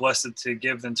is more blessed to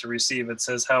give than to receive." It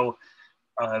says how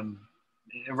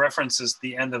it references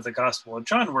the end of the Gospel of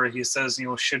John, where he says,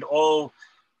 should all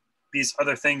these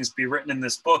other things be written in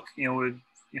this book,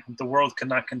 the world could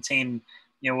not contain,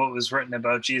 what was written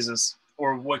about Jesus,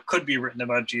 or what could be written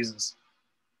about Jesus.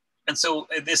 And so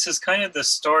this is kind of the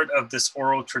start of this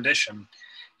oral tradition.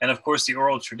 And of course, the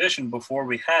oral tradition, before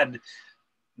we had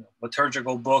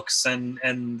liturgical books and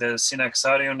the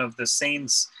Synaxarion of the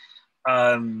saints,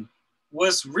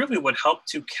 was really what helped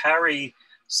to carry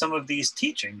some of these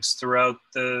teachings throughout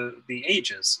the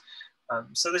ages.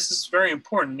 So this is very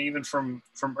important. Even from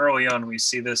early on, we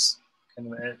see this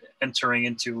kind of entering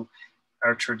into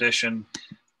our tradition.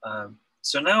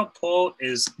 So now Paul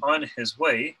is on his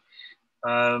way.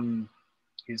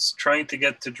 He's trying to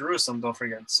get to Jerusalem, don't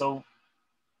forget. So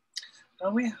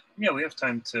we have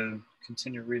time to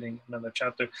continue reading another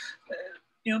chapter.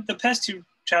 The past two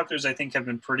chapters, I think, have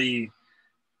been pretty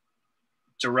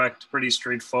direct, pretty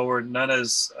straightforward, not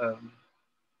as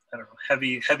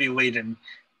heavy laden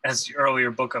as the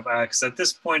earlier book of Acts. At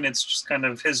this point, it's just kind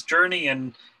of his journey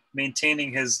and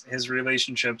maintaining his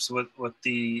relationships with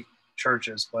the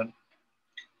churches, but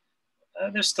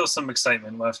there's still some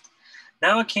excitement left.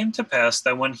 Now it came to pass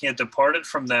that when he had departed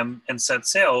from them and set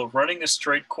sail, running a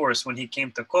straight course when he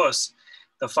came to Kos,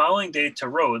 the following day to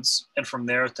Rhodes, and from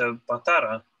there to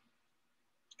Patara,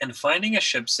 and finding a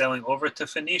ship sailing over to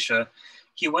Phoenicia,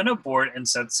 he went aboard and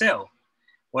set sail.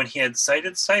 When he had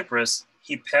sighted Cyprus,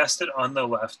 he passed it on the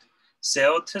left,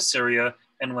 sailed to Syria,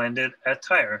 and landed at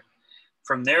Tyre.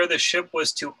 From there the ship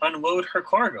was to unload her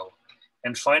cargo,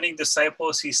 and finding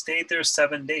disciples, he stayed there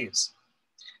 7 days.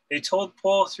 They told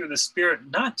Paul through the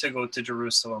Spirit not to go to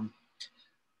Jerusalem.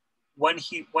 When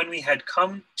we had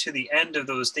come to the end of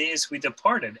those days, we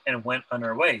departed and went on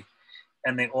our way,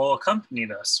 and they all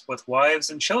accompanied us with wives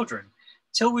and children,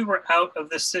 till we were out of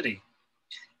the city.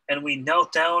 And we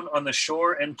knelt down on the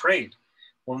shore and prayed.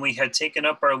 When we had taken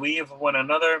up our leave of one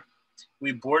another,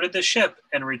 we boarded the ship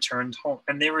and returned home.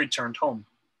 And they returned home.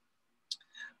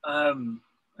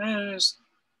 There's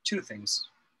two things.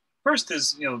 First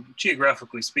is,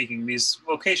 geographically speaking, these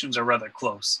locations are rather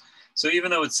close. So even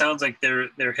though it sounds like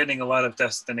they're hitting a lot of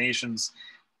destinations,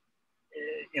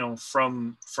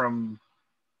 from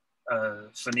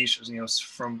Phoenicia,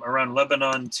 from around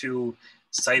Lebanon to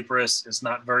Cyprus is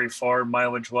not very far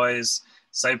mileage-wise.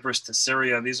 Cyprus to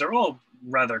Syria, these are all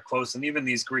rather close, and even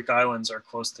these Greek islands are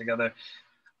close together.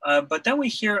 But then we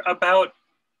hear about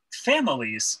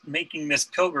families making this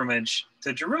pilgrimage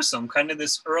to Jerusalem, kind of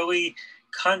this early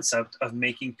concept of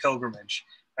making pilgrimage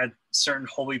at certain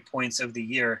holy points of the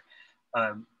year,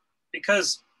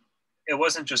 because it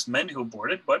wasn't just men who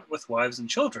boarded, but with wives and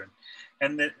children.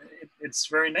 And it's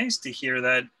very nice to hear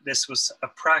that this was a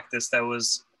practice that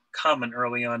was common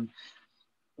early on.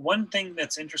 One thing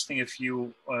that's interesting, if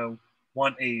you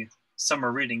want a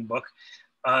summer reading book,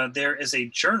 there is a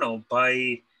journal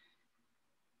by,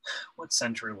 what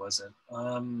century was it?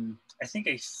 I think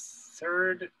a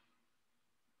third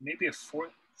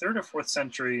or fourth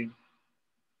century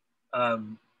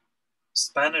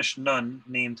Spanish nun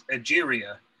named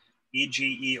Egeria,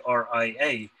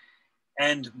 Egeria.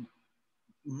 And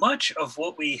much of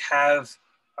what we have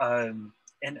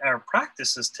in our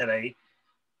practices today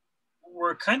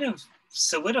were kind of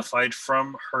solidified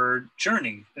from her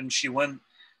journey. And she went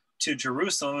to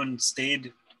Jerusalem and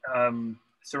stayed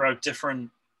throughout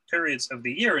different periods of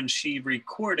the year, and she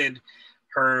recorded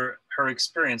her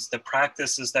experience, the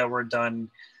practices that were done,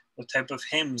 what type of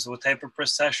hymns, what type of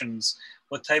processions,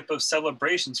 what type of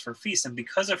celebrations for feasts. And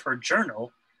because of her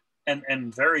journal,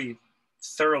 and very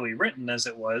thoroughly written as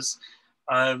it was,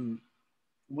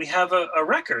 we have a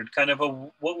record kind of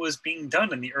what was being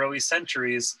done in the early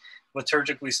centuries,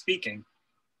 liturgically speaking.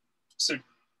 So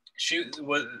she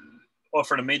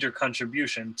offered a major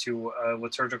contribution to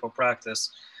liturgical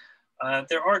practice.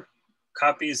 There are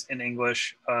copies in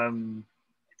English. I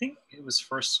think it was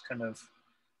first kind of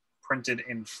printed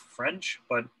in French,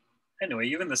 but anyway,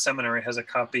 even the seminary has a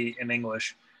copy in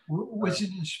English. Was it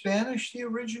in Spanish, the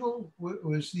original?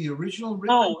 Was the original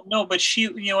written? No, but she,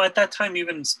 at that time,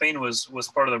 even Spain was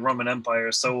part of the Roman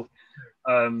Empire. So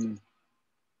I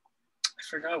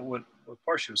forgot what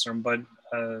part she was from, but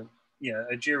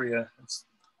Egeria. It's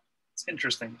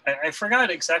interesting. I forgot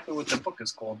exactly what the book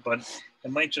is called, but it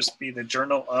might just be the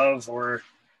Journal of, or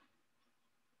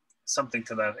something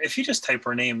to that. If you just type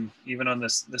her name, even on the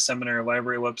seminary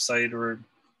library website, or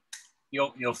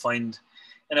you'll find.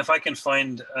 And if I can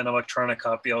find an electronic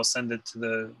copy, I'll send it to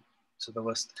the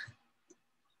list.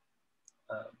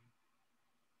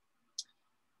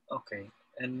 Okay.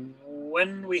 And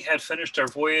when we had finished our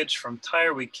voyage from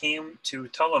Tyre, we came to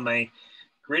Ptolemy,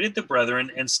 greeted the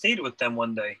brethren, and stayed with them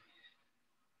one day.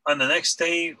 On the next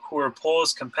day, we who were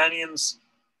Paul's companions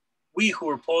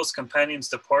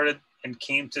departed and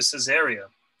came to Caesarea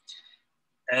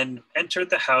and entered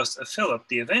the house of Philip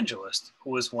the evangelist, who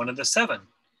was one of the 7,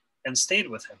 and stayed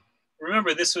with him.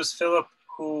 Remember, this was Philip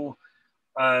who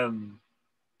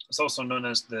was also known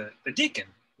as the deacon,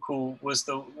 who was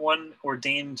the one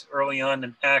ordained early on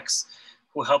in Acts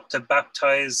who helped to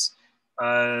baptize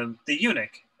the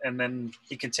eunuch, and then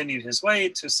he continued his way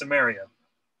to Samaria.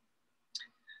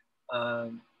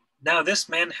 Now this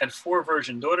man had 4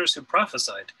 virgin daughters who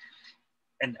prophesied.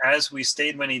 And as we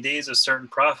stayed many days, a certain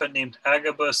prophet named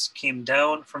Agabus came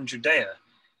down from Judea.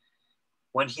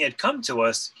 When he had come to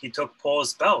us, he took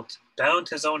Paul's belt, bound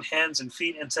his own hands and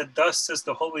feet, and said, "Thus says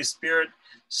the Holy Spirit,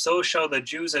 so shall the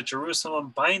Jews at Jerusalem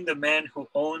bind the man who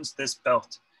owns this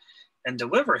belt, and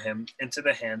deliver him into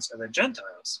the hands of the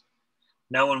Gentiles."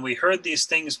 Now when we heard these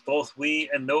things, both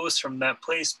we and those from that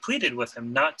place pleaded with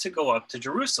him not to go up to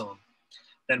Jerusalem.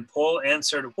 Then Paul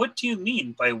answered, "What do you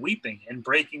mean by weeping and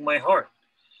breaking my heart?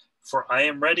 For I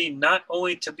am ready not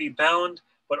only to be bound,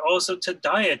 but also to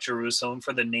die at Jerusalem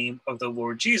for the name of the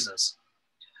Lord Jesus."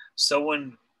 So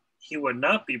when he would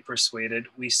not be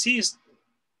persuaded, we ceased,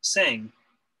 saying,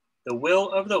 "The will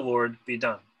of the Lord be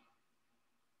done."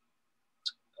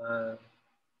 You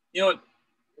know what?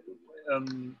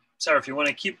 Sarah, if you want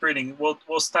to keep reading,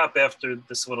 we'll stop after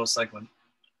this little segment.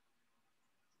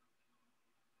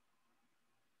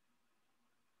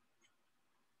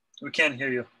 We can't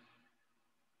hear you.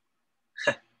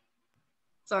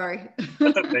 Sorry.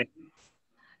 That's okay.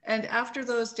 And after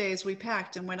those days, we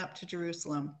packed and went up to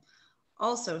Jerusalem.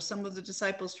 Also, some of the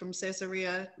disciples from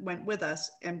Caesarea went with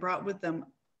us and brought with them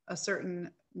a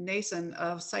certain Nason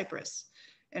of Cyprus,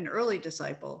 an early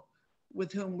disciple,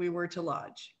 with whom we were to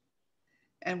lodge.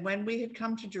 And when we had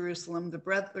come to Jerusalem,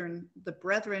 the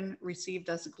brethren received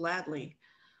us gladly.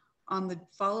 On the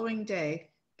following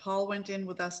day, Paul went in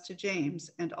with us to James,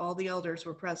 and all the elders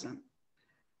were present.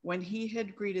 When he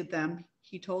had greeted them,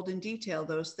 he told in detail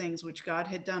those things which God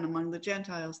had done among the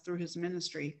Gentiles through his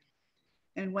ministry.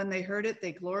 And when they heard it,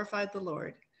 they glorified the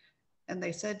Lord. And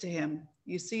they said to him,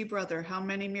 "You see, brother, how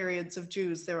many myriads of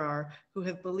Jews there are who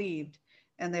have believed,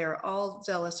 and they are all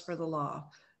zealous for the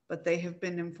law. But they have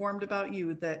been informed about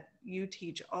you that you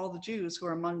teach all the Jews who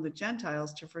are among the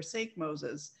Gentiles to forsake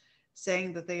Moses,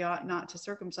 saying that they ought not to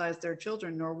circumcise their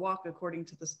children nor walk according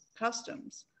to the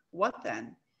customs. What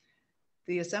then?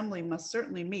 The assembly must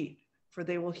certainly meet, for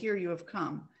they will hear you have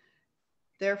come.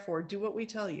 Therefore, do what we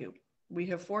tell you. We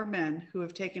have 4 men who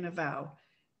have taken a vow.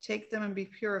 Take them and be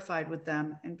purified with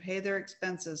them, and pay their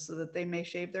expenses so that they may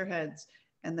shave their heads,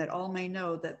 and that all may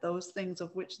know that those things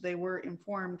of which they were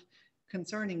informed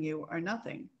concerning you are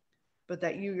nothing, but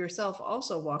that you yourself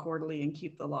also walk orderly and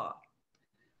keep the law."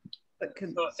 But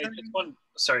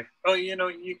sorry. Oh,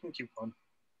 you can keep going.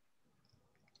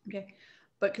 Okay.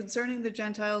 But concerning the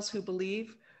Gentiles who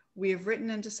believe, we have written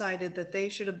and decided that they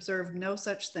should observe no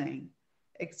such thing,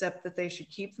 except that they should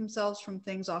keep themselves from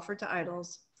things offered to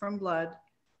idols, from blood,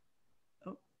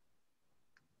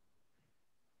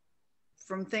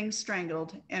 from things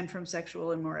strangled, and from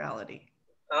sexual immorality.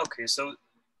 Okay, so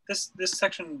this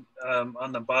section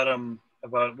on the bottom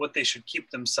about what they should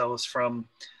keep themselves from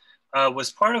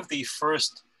was part of the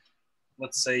first,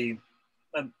 let's say,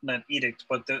 not edict,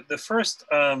 but the first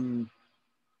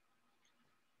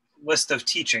list of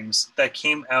teachings that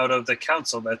came out of the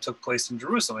council that took place in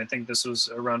Jerusalem. I think this was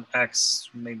around Acts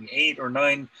maybe 8 or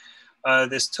 9.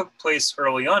 This took place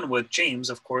early on with James,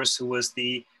 of course, who was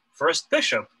the first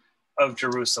bishop of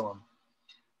Jerusalem.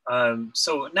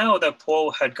 So now that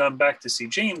Paul had gone back to see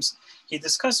James, he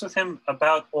discussed with him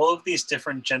about all of these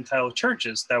different Gentile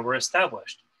churches that were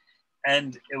established.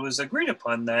 And it was agreed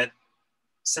upon that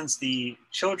since the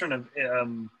children of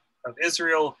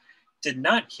Israel did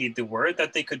not heed the word,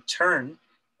 that they could turn,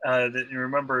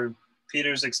 remember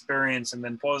Peter's experience and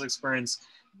then Paul's experience,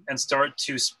 and start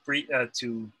to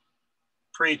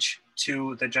preach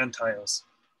to the Gentiles.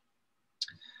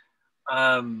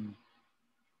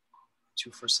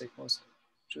 To forsake Moses,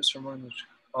 just remember.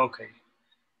 Okay.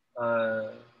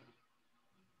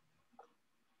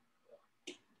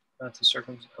 Not to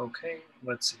circumcise. Okay,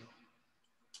 let's see.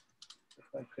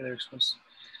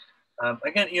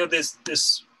 Again,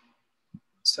 this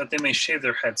so that they may shave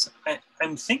their heads.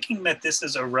 I'm thinking that this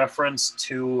is a reference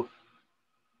to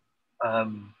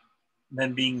them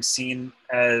being seen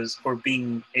as, or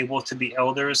being able to be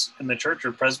elders in the church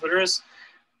or presbyters.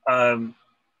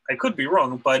 I could be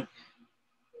wrong, but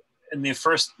in the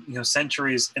first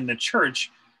centuries in the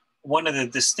church, one of the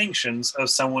distinctions of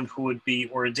someone who would be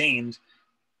ordained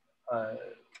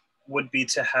would be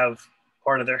to have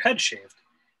part of their head shaved.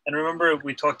 And remember,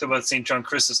 we talked about St. John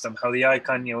Chrysostom, how the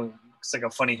icon, looks like a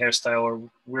funny hairstyle or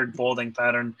weird balding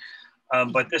pattern.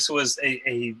 But this was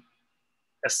a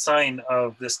sign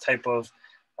of this type of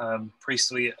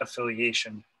priestly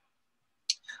affiliation.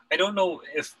 I don't know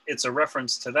if it's a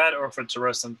reference to that or if it's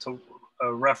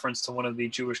a reference to one of the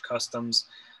Jewish customs,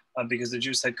 because the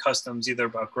Jews had customs either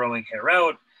about growing hair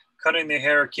out, cutting the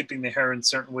hair, keeping the hair in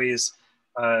certain ways.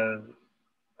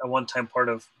 At one time part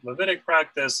of Levitic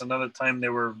practice, another time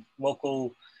there were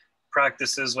local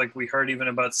practices, like we heard even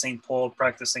about St. Paul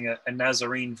practicing a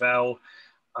Nazarene vow.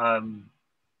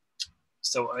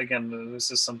 So again, this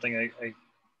is something I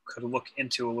could look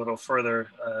into a little further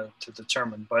to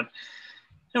determine. But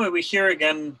anyway, we hear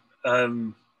again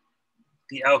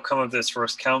the outcome of this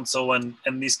first council, and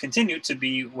these continue to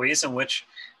be ways in which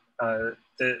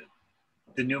the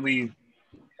newly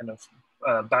kind of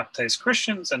baptized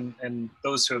Christians and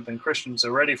those who have been Christians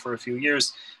already for a few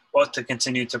years ought to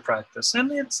continue to practice.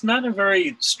 And it's not a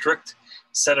very strict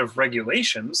set of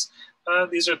regulations.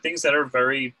 These are things that are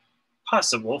very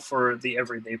possible for the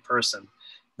everyday person,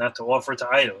 not to offer to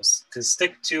idols, to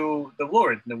stick to the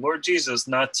Lord Jesus,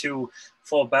 not to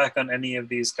fall back on any of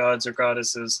these gods or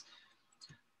goddesses.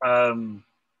 From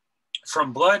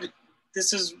blood,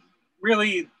 this is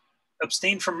really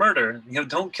abstain from murder.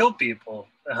 Don't kill people.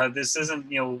 This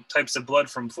isn't, types of blood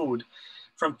from food.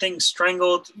 From things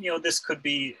strangled, this could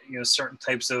be, certain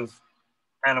types of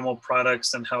animal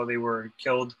products and how they were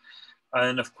killed.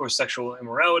 And of course, sexual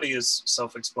immorality is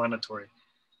self-explanatory.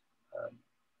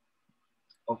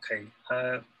 Okay.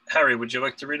 Harry, would you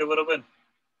like to read a little bit?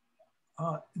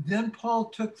 Then Paul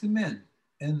took them in,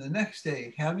 and the next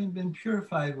day, having been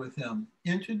purified with them,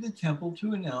 entered the temple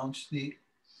to announce the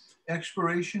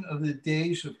expiration of the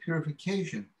days of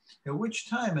purification, at which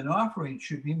time an offering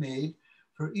should be made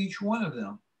for each one of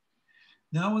them.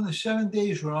 Now when the 7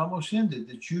 days were almost ended,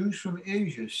 the Jews from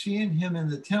Asia, seeing him in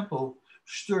the temple,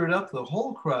 stirred up the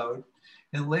whole crowd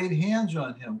and laid hands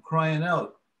on him, crying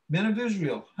out, "Men of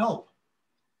Israel, help!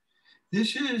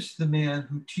 This is the man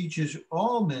who teaches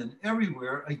all men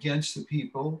everywhere against the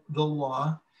people, the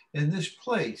law, and this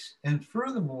place. And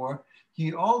furthermore,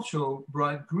 he also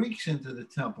brought Greeks into the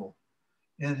temple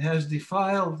and has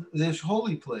defiled this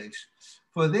holy place.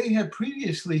 For they had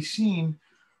previously seen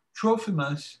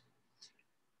Trophimus,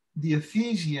 the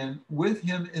Ephesian, with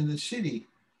him in the city,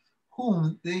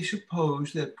 whom they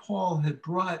supposed that Paul had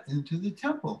brought into the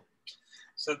temple."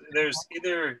 So there's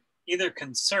either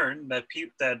concern that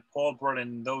Paul brought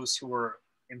in those who were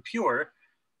impure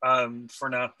for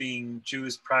not being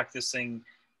Jews practicing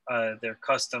their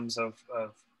customs of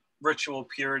ritual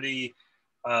purity,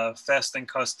 fasting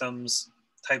customs,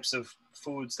 types of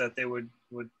foods that they would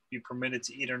be permitted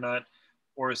to eat or not,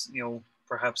 or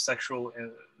perhaps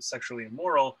sexually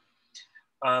immoral.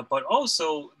 But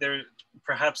also they're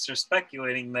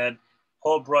speculating that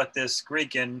Paul brought this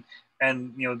Greek in,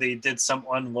 and they did some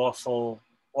unlawful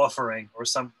offering or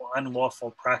some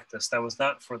unlawful practice that was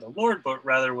not for the Lord, but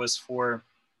rather was for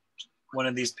one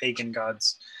of these pagan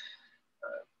gods.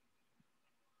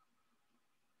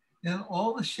 And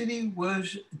all the city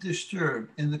was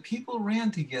disturbed, and the people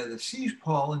ran together, seized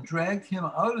Paul, and dragged him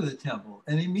out of the temple.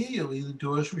 And immediately the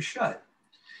doors were shut.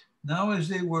 Now, as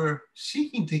they were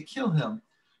seeking to kill him,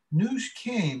 news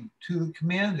came to the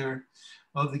commander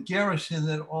of the garrison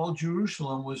that all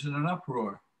Jerusalem was in an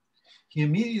uproar. He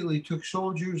immediately took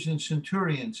soldiers and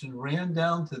centurions and ran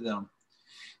down to them.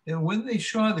 And when they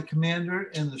saw the commander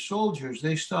and the soldiers,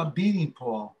 they stopped beating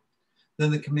Paul.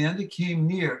 Then the commander came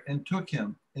near and took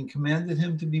him and commanded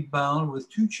him to be bound with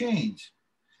 2 chains.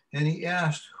 And he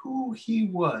asked who he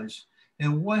was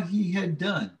and what he had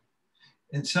done.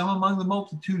 And some among the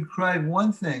multitude cried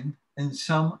one thing and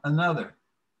some another.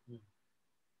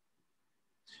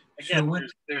 Again, so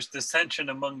there's dissension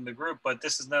among the group, but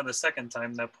this is now the second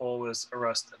time that Paul was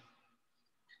arrested.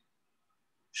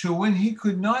 So when he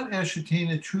could not ascertain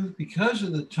the truth because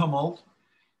of the tumult,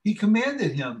 he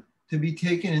commanded him to be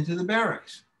taken into the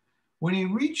barracks. When he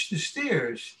reached the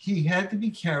stairs, he had to be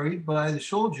carried by the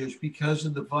soldiers because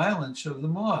of the violence of the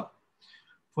mob.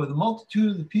 For the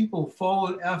multitude of the people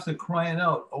followed after, crying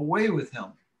out, "Away with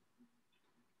him."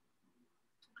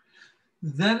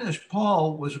 Then as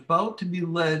Paul was about to be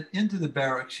led into the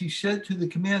barracks, he said to the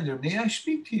commander, "May I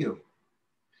speak to you?"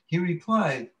 He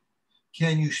replied,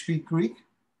 "Can you speak Greek?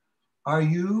 Are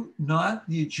you not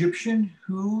the Egyptian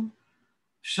who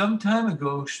some time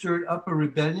ago stirred up a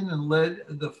rebellion and led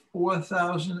the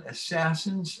 4,000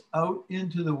 assassins out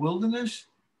into the wilderness?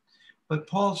 But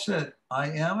Paul said, I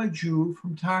am a Jew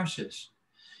from Tarsus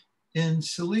in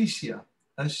Cilicia,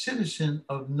 a citizen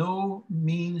of no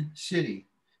mean city,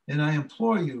 and I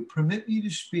implore you, permit me to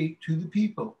speak to the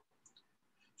people.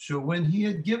 So when he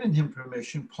had given him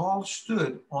permission, Paul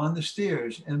stood on the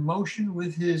stairs and motioned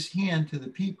with his hand to the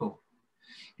people.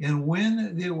 And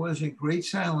when there was a great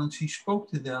silence, he spoke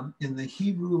to them in the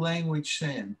Hebrew language,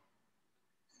 saying,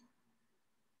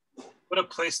 What a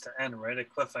place to end, right? A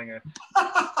cliffhanger.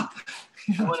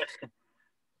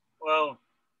 Well,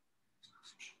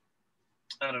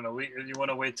 I don't know. You want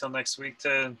to wait till next week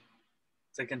to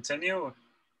continue?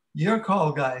 Your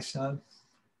call, guys, son.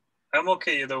 I'm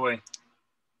okay either way.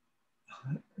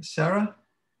 Sarah?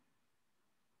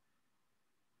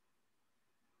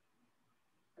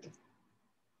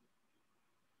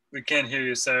 We can't hear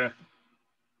you, Sarah.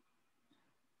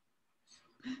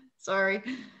 Sorry.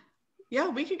 Yeah,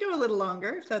 we could go a little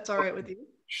longer if that's all right with you.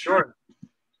 Sure.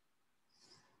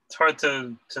 It's hard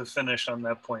to finish on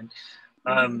that point.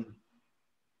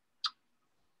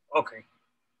 Okay.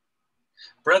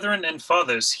 Brethren and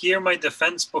fathers, hear my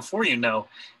defense before you now.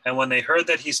 And when they heard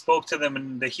that he spoke to them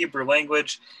in the Hebrew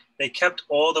language, they kept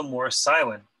all the more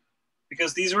silent.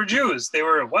 Because these were Jews. They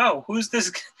were, wow, who is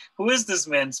this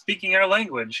man speaking our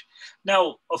language?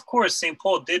 Now, of course, St.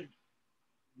 Paul did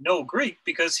know Greek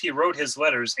because he wrote his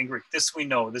letters in Greek. This we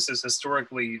know. This is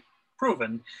historically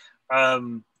proven.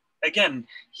 Again,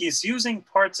 he's using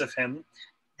parts of him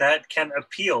that can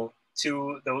appeal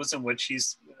to those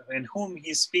in whom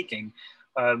he's speaking.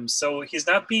 So he's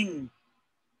not being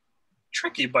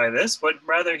tricky by this, but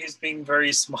rather he's being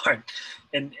very smart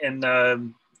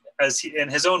as he, in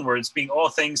his own words, being all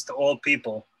things to all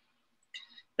people.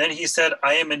 Then he said,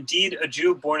 I am indeed a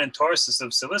Jew born in Tarsus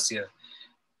of Cilicia,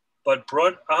 but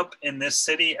brought up in this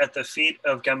city at the feet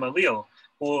of Gamaliel,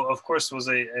 who of course was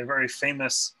a very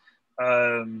famous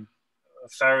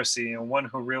Pharisee and one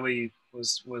who really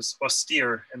was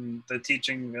austere in the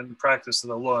teaching and practice of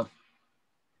the law.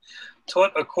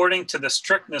 Taught according to the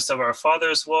strictness of our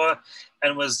father's law,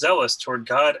 and was zealous toward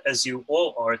God as you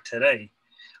all are today.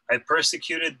 I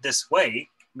persecuted this way,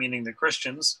 meaning the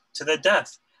Christians, to the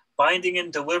death, binding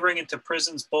and delivering into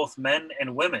prisons both men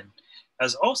and women,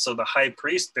 as also the high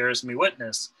priest bears me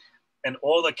witness, and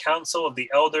all the council of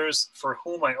the elders, for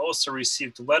whom I also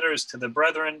received letters to the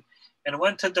brethren, and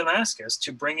went to Damascus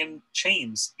to bring in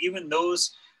chains, even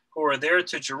those who were there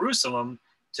to Jerusalem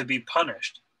to be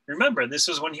punished. Remember, this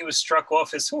was when he was struck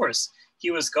off his horse. He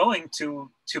was going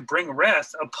to bring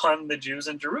wrath upon the Jews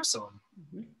in Jerusalem.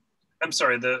 Mm-hmm. I'm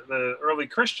sorry, the early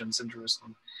Christians in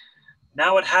Jerusalem.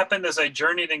 Now it happened as I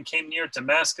journeyed and came near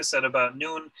Damascus at about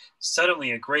noon,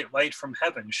 suddenly a great light from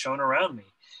heaven shone around me,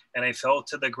 and I fell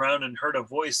to the ground and heard a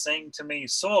voice saying to me,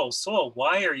 Saul, Saul,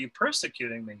 why are you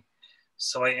persecuting me?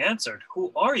 So I answered,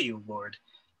 Who are you, Lord?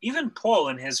 Even Paul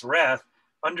in his wrath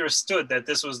understood that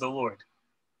this was the Lord.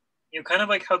 Kind of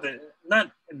like how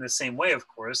not in the same way, of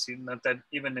course, not that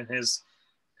even in his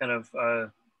kind of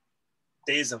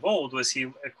days of old was he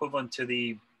equivalent to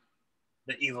the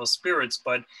evil spirits,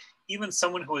 but even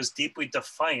someone who is deeply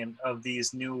defiant of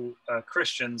these new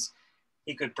Christians,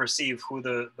 he could perceive who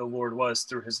the Lord was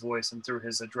through his voice and through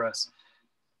his address.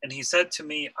 And he said to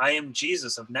me, I am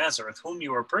Jesus of Nazareth, whom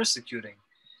you are persecuting.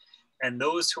 And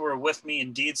those who were with me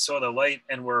indeed saw the light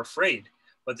and were afraid,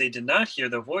 but they did not hear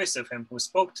the voice of him who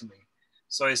spoke to me.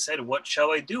 So I said, What shall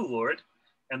I do, Lord?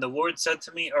 And the Lord said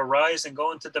to me, Arise and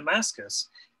go into Damascus,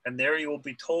 and there you will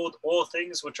be told all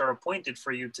things which are appointed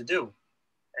for you to do.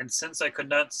 And since I could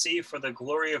not see for the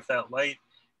glory of that light,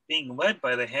 being led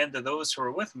by the hand of those who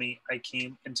were with me, I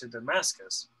came into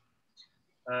Damascus.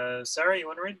 Sarah, you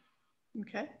want to read?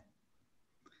 Okay.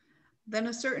 Then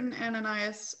a certain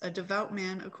Ananias, a devout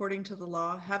man according to the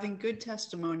law, having good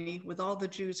testimony with all the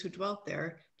Jews who dwelt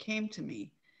there, came to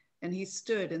me. And he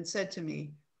stood and said to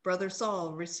me, Brother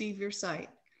Saul, receive your sight.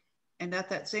 And at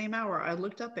that same hour I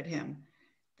looked up at him.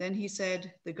 Then he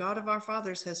said, The God of our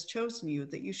fathers has chosen you,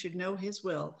 that you should know his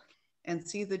will, and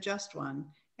see the just one,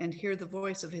 and hear the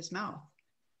voice of his mouth.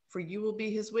 For you will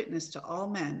be his witness to all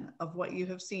men of what you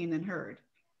have seen and heard.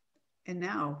 And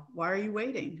now, why are you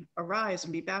waiting? Arise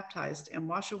and be baptized, and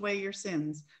wash away your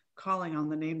sins, calling on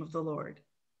the name of the Lord.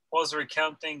 Paul's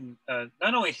recounting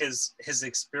not only his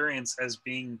experience as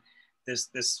being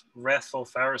this wrathful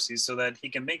Pharisee, so that he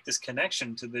can make this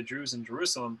connection to the Jews in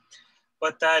Jerusalem,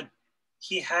 but that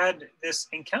he had this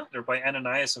encounter by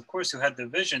Ananias, of course, who had the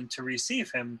vision to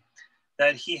receive him,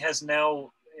 that he has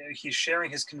now, he's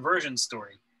sharing his conversion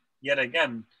story yet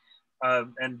again.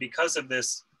 And because of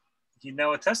this, he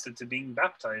now attested to being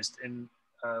baptized in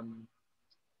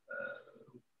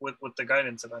with the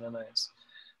guidance of Ananias.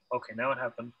 Okay, now it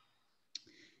happened.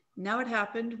 Now it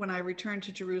happened when I returned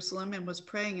to Jerusalem and was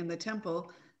praying in the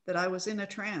temple that I was in a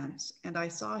trance, and I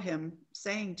saw him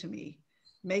saying to me,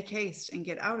 "Make haste and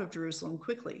get out of Jerusalem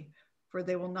quickly, for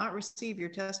they will not receive your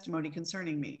testimony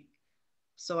concerning me."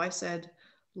 So I said,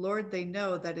 "Lord, they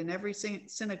know that in every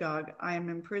synagogue I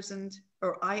imprisoned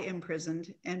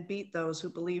and beat those who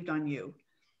believed on you.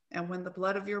 And when the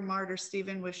blood of your martyr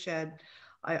Stephen was shed,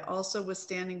 I also was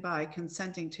standing by,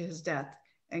 consenting to his death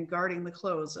and guarding the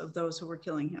clothes of those who were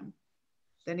killing him."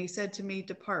 Then he said to me,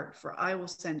 "Depart, for I will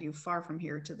send you far from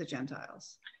here to the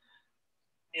Gentiles."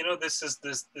 You know, this is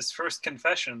this first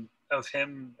confession of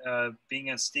him being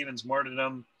at Stephen's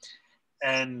martyrdom,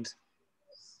 and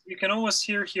you can almost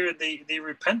hear here the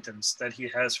repentance that he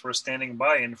has for standing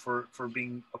by and for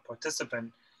being a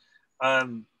participant.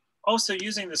 Also,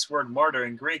 using this word martyr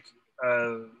in Greek,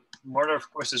 martyr, of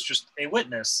course, is just a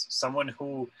witness, someone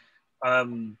who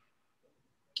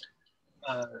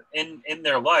in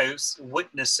their lives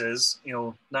witnesses, you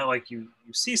know, not like you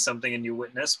see something and you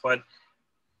witness, but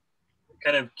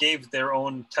kind of gave their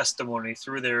own testimony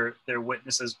through their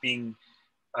witness as being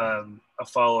a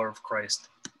follower of Christ.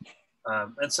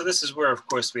 And so this is where, of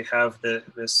course, we have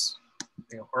this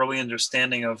early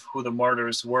understanding of who the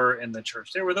martyrs were in the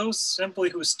church. They were those simply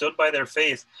who stood by their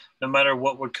faith no matter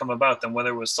what would come about them,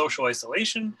 whether it was social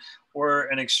isolation or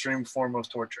an extreme form of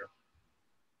torture.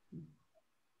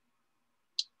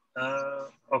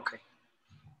 Okay.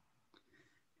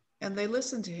 And they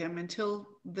listened to him until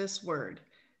this word.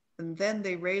 And then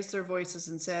they raised their voices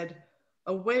and said,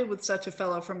 "Away with such a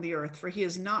fellow from the earth, for he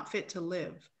is not fit to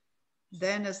live."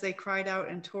 Then as they cried out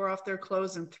and tore off their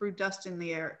clothes and threw dust in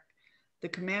the air, the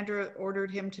commander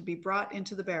ordered him to be brought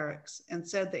into the barracks and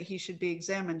said that he should be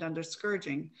examined under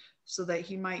scourging so that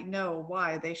he might know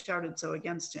why they shouted so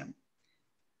against him.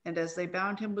 And as they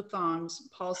bound him with thongs,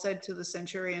 Paul said to the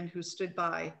centurion who stood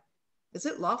by, "Is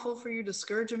it lawful for you to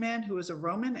scourge a man who is a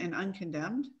Roman and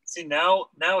uncondemned?" See, now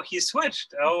he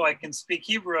switched. Oh, I can speak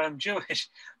Hebrew. I'm Jewish.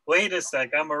 Wait a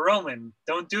sec. I'm a Roman.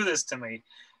 Don't do this to me.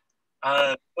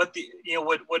 But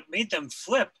what made them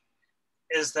flip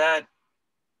is that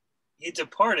he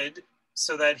departed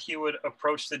so that he would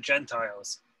approach the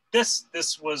Gentiles.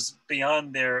 This was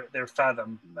beyond their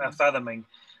fathoming.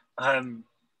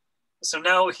 So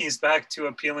now he's back to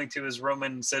appealing to his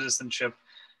Roman citizenship.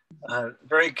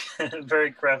 Very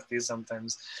very crafty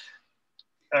sometimes.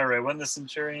 All right, when the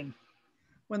centurion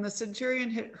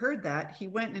heard that, he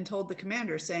went and told the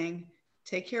commander, saying,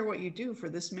 "Take care what you do, for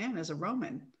this man is a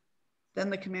Roman." Then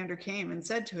the commander came and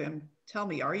said to him, "Tell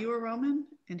me, are you a Roman?"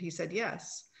 And he said,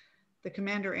 "Yes." The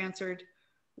commander answered,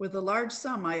 "With a large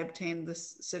sum I obtained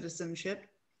this citizenship."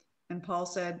 And Paul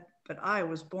said, "But I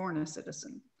was born a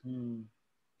citizen."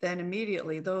 Then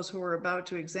immediately those who were about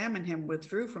to examine him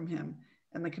withdrew from him,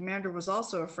 and the commander was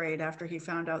also afraid after he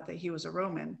found out that he was a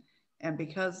Roman, and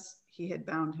because he had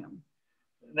bound him.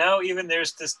 Now even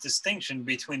there's this distinction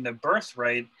between the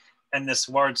birthright and this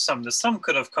large sum. The sum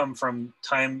could have come from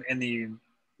time in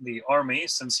the army,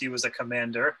 since he was a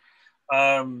commander.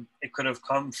 It could have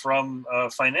come from a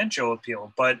financial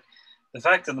appeal. But the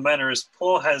fact of the matter is,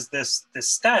 Paul has this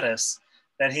status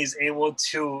that he's able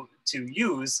to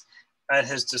use at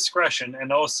his discretion,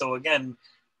 and also, again,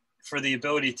 for the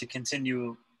ability to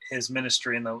continue his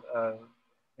ministry and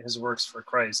his works for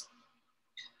Christ.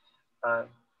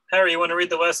 Harry, you want to read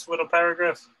the last little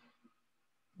paragraph?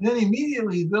 Then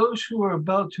immediately those who were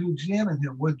about to examine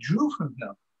him withdrew from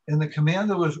him, and the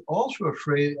commander was also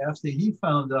afraid after he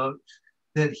found out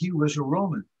that he was a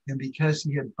Roman, and because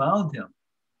he had bound him.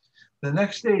 The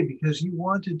next day, because he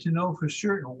wanted to know for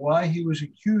certain why he was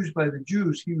accused by the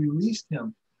Jews, he released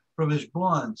him from his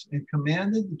bonds and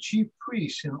commanded the chief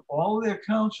priests and all their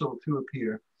council to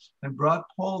appear, and brought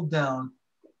Paul down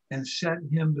and set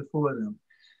him before them.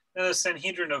 Now, the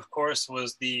Sanhedrin, of course,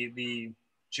 was the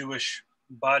Jewish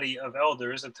body of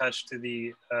elders attached to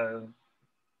the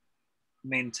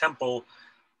main temple,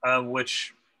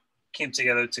 which came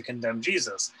together to condemn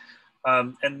Jesus.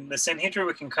 And the Sanhedrin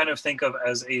we can kind of think of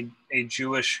as a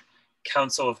Jewish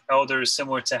council of elders,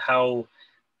 similar to how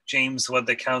James led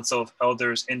the council of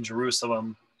elders in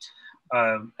Jerusalem.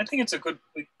 I think it's a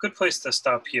good place to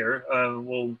stop here.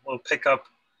 We'll pick up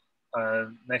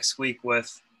next week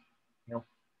with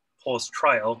Paul's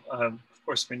trial. Of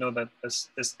course, we know that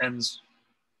this ends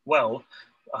well,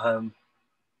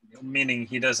 meaning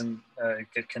he doesn't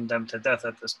get condemned to death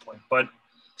at this point. But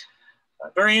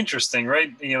very interesting,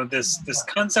 right? This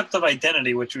concept of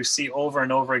identity, which we see over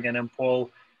and over again in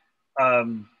Paul.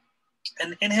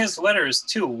 And in his letters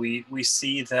too, we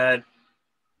see that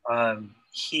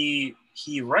he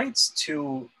writes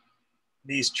to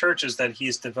these churches that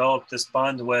he's developed this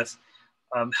bond with,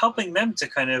 helping them to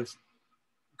kind of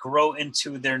grow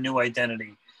into their new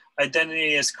identity.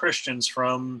 Identity as Christians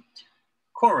from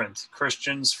Corinth,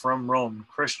 Christians from Rome,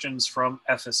 Christians from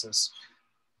Ephesus,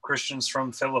 Christians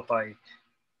from Philippi.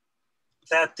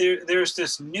 That there's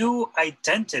this new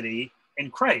identity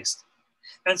in Christ.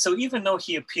 And so even though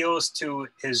he appeals to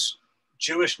his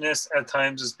Jewishness at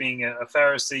times as being a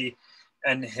Pharisee,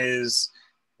 and his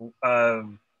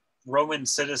Roman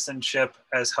citizenship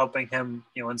as helping him,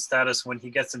 in status when he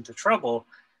gets into trouble,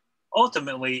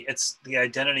 ultimately it's the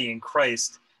identity in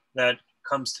Christ that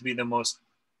comes to be the most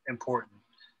important.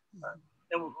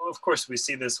 And of course, we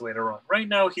see this later on. Right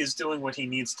now, he's doing what he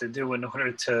needs to do in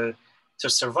order to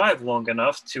survive long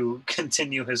enough to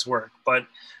continue his work. But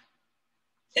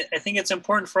I think it's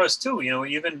important for us too,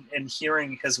 even in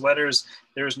hearing his letters,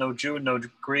 there is no Jew, no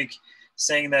Greek,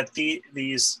 saying that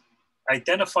these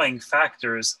identifying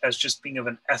factors as just being of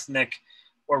an ethnic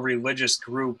or religious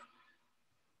group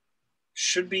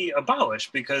should be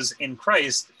abolished, because in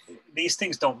Christ, these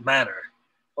things don't matter.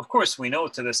 Of course, we know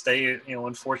to this day,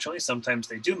 unfortunately, sometimes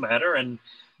they do matter. And,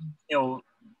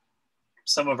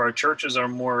 some of our churches are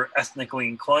more ethnically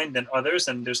inclined than others,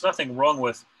 and there's nothing wrong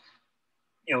with,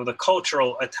 the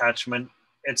cultural attachment.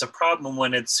 It's a problem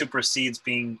when it supersedes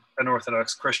being an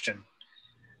Orthodox Christian.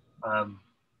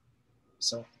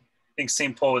 So I think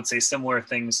St. Paul would say similar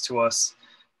things to us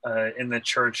in the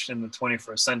church in the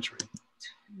 21st century.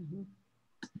 Mm-hmm.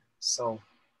 So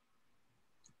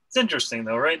it's interesting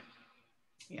though, right?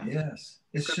 Yeah. Yes,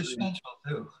 it's suspenseful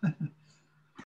too.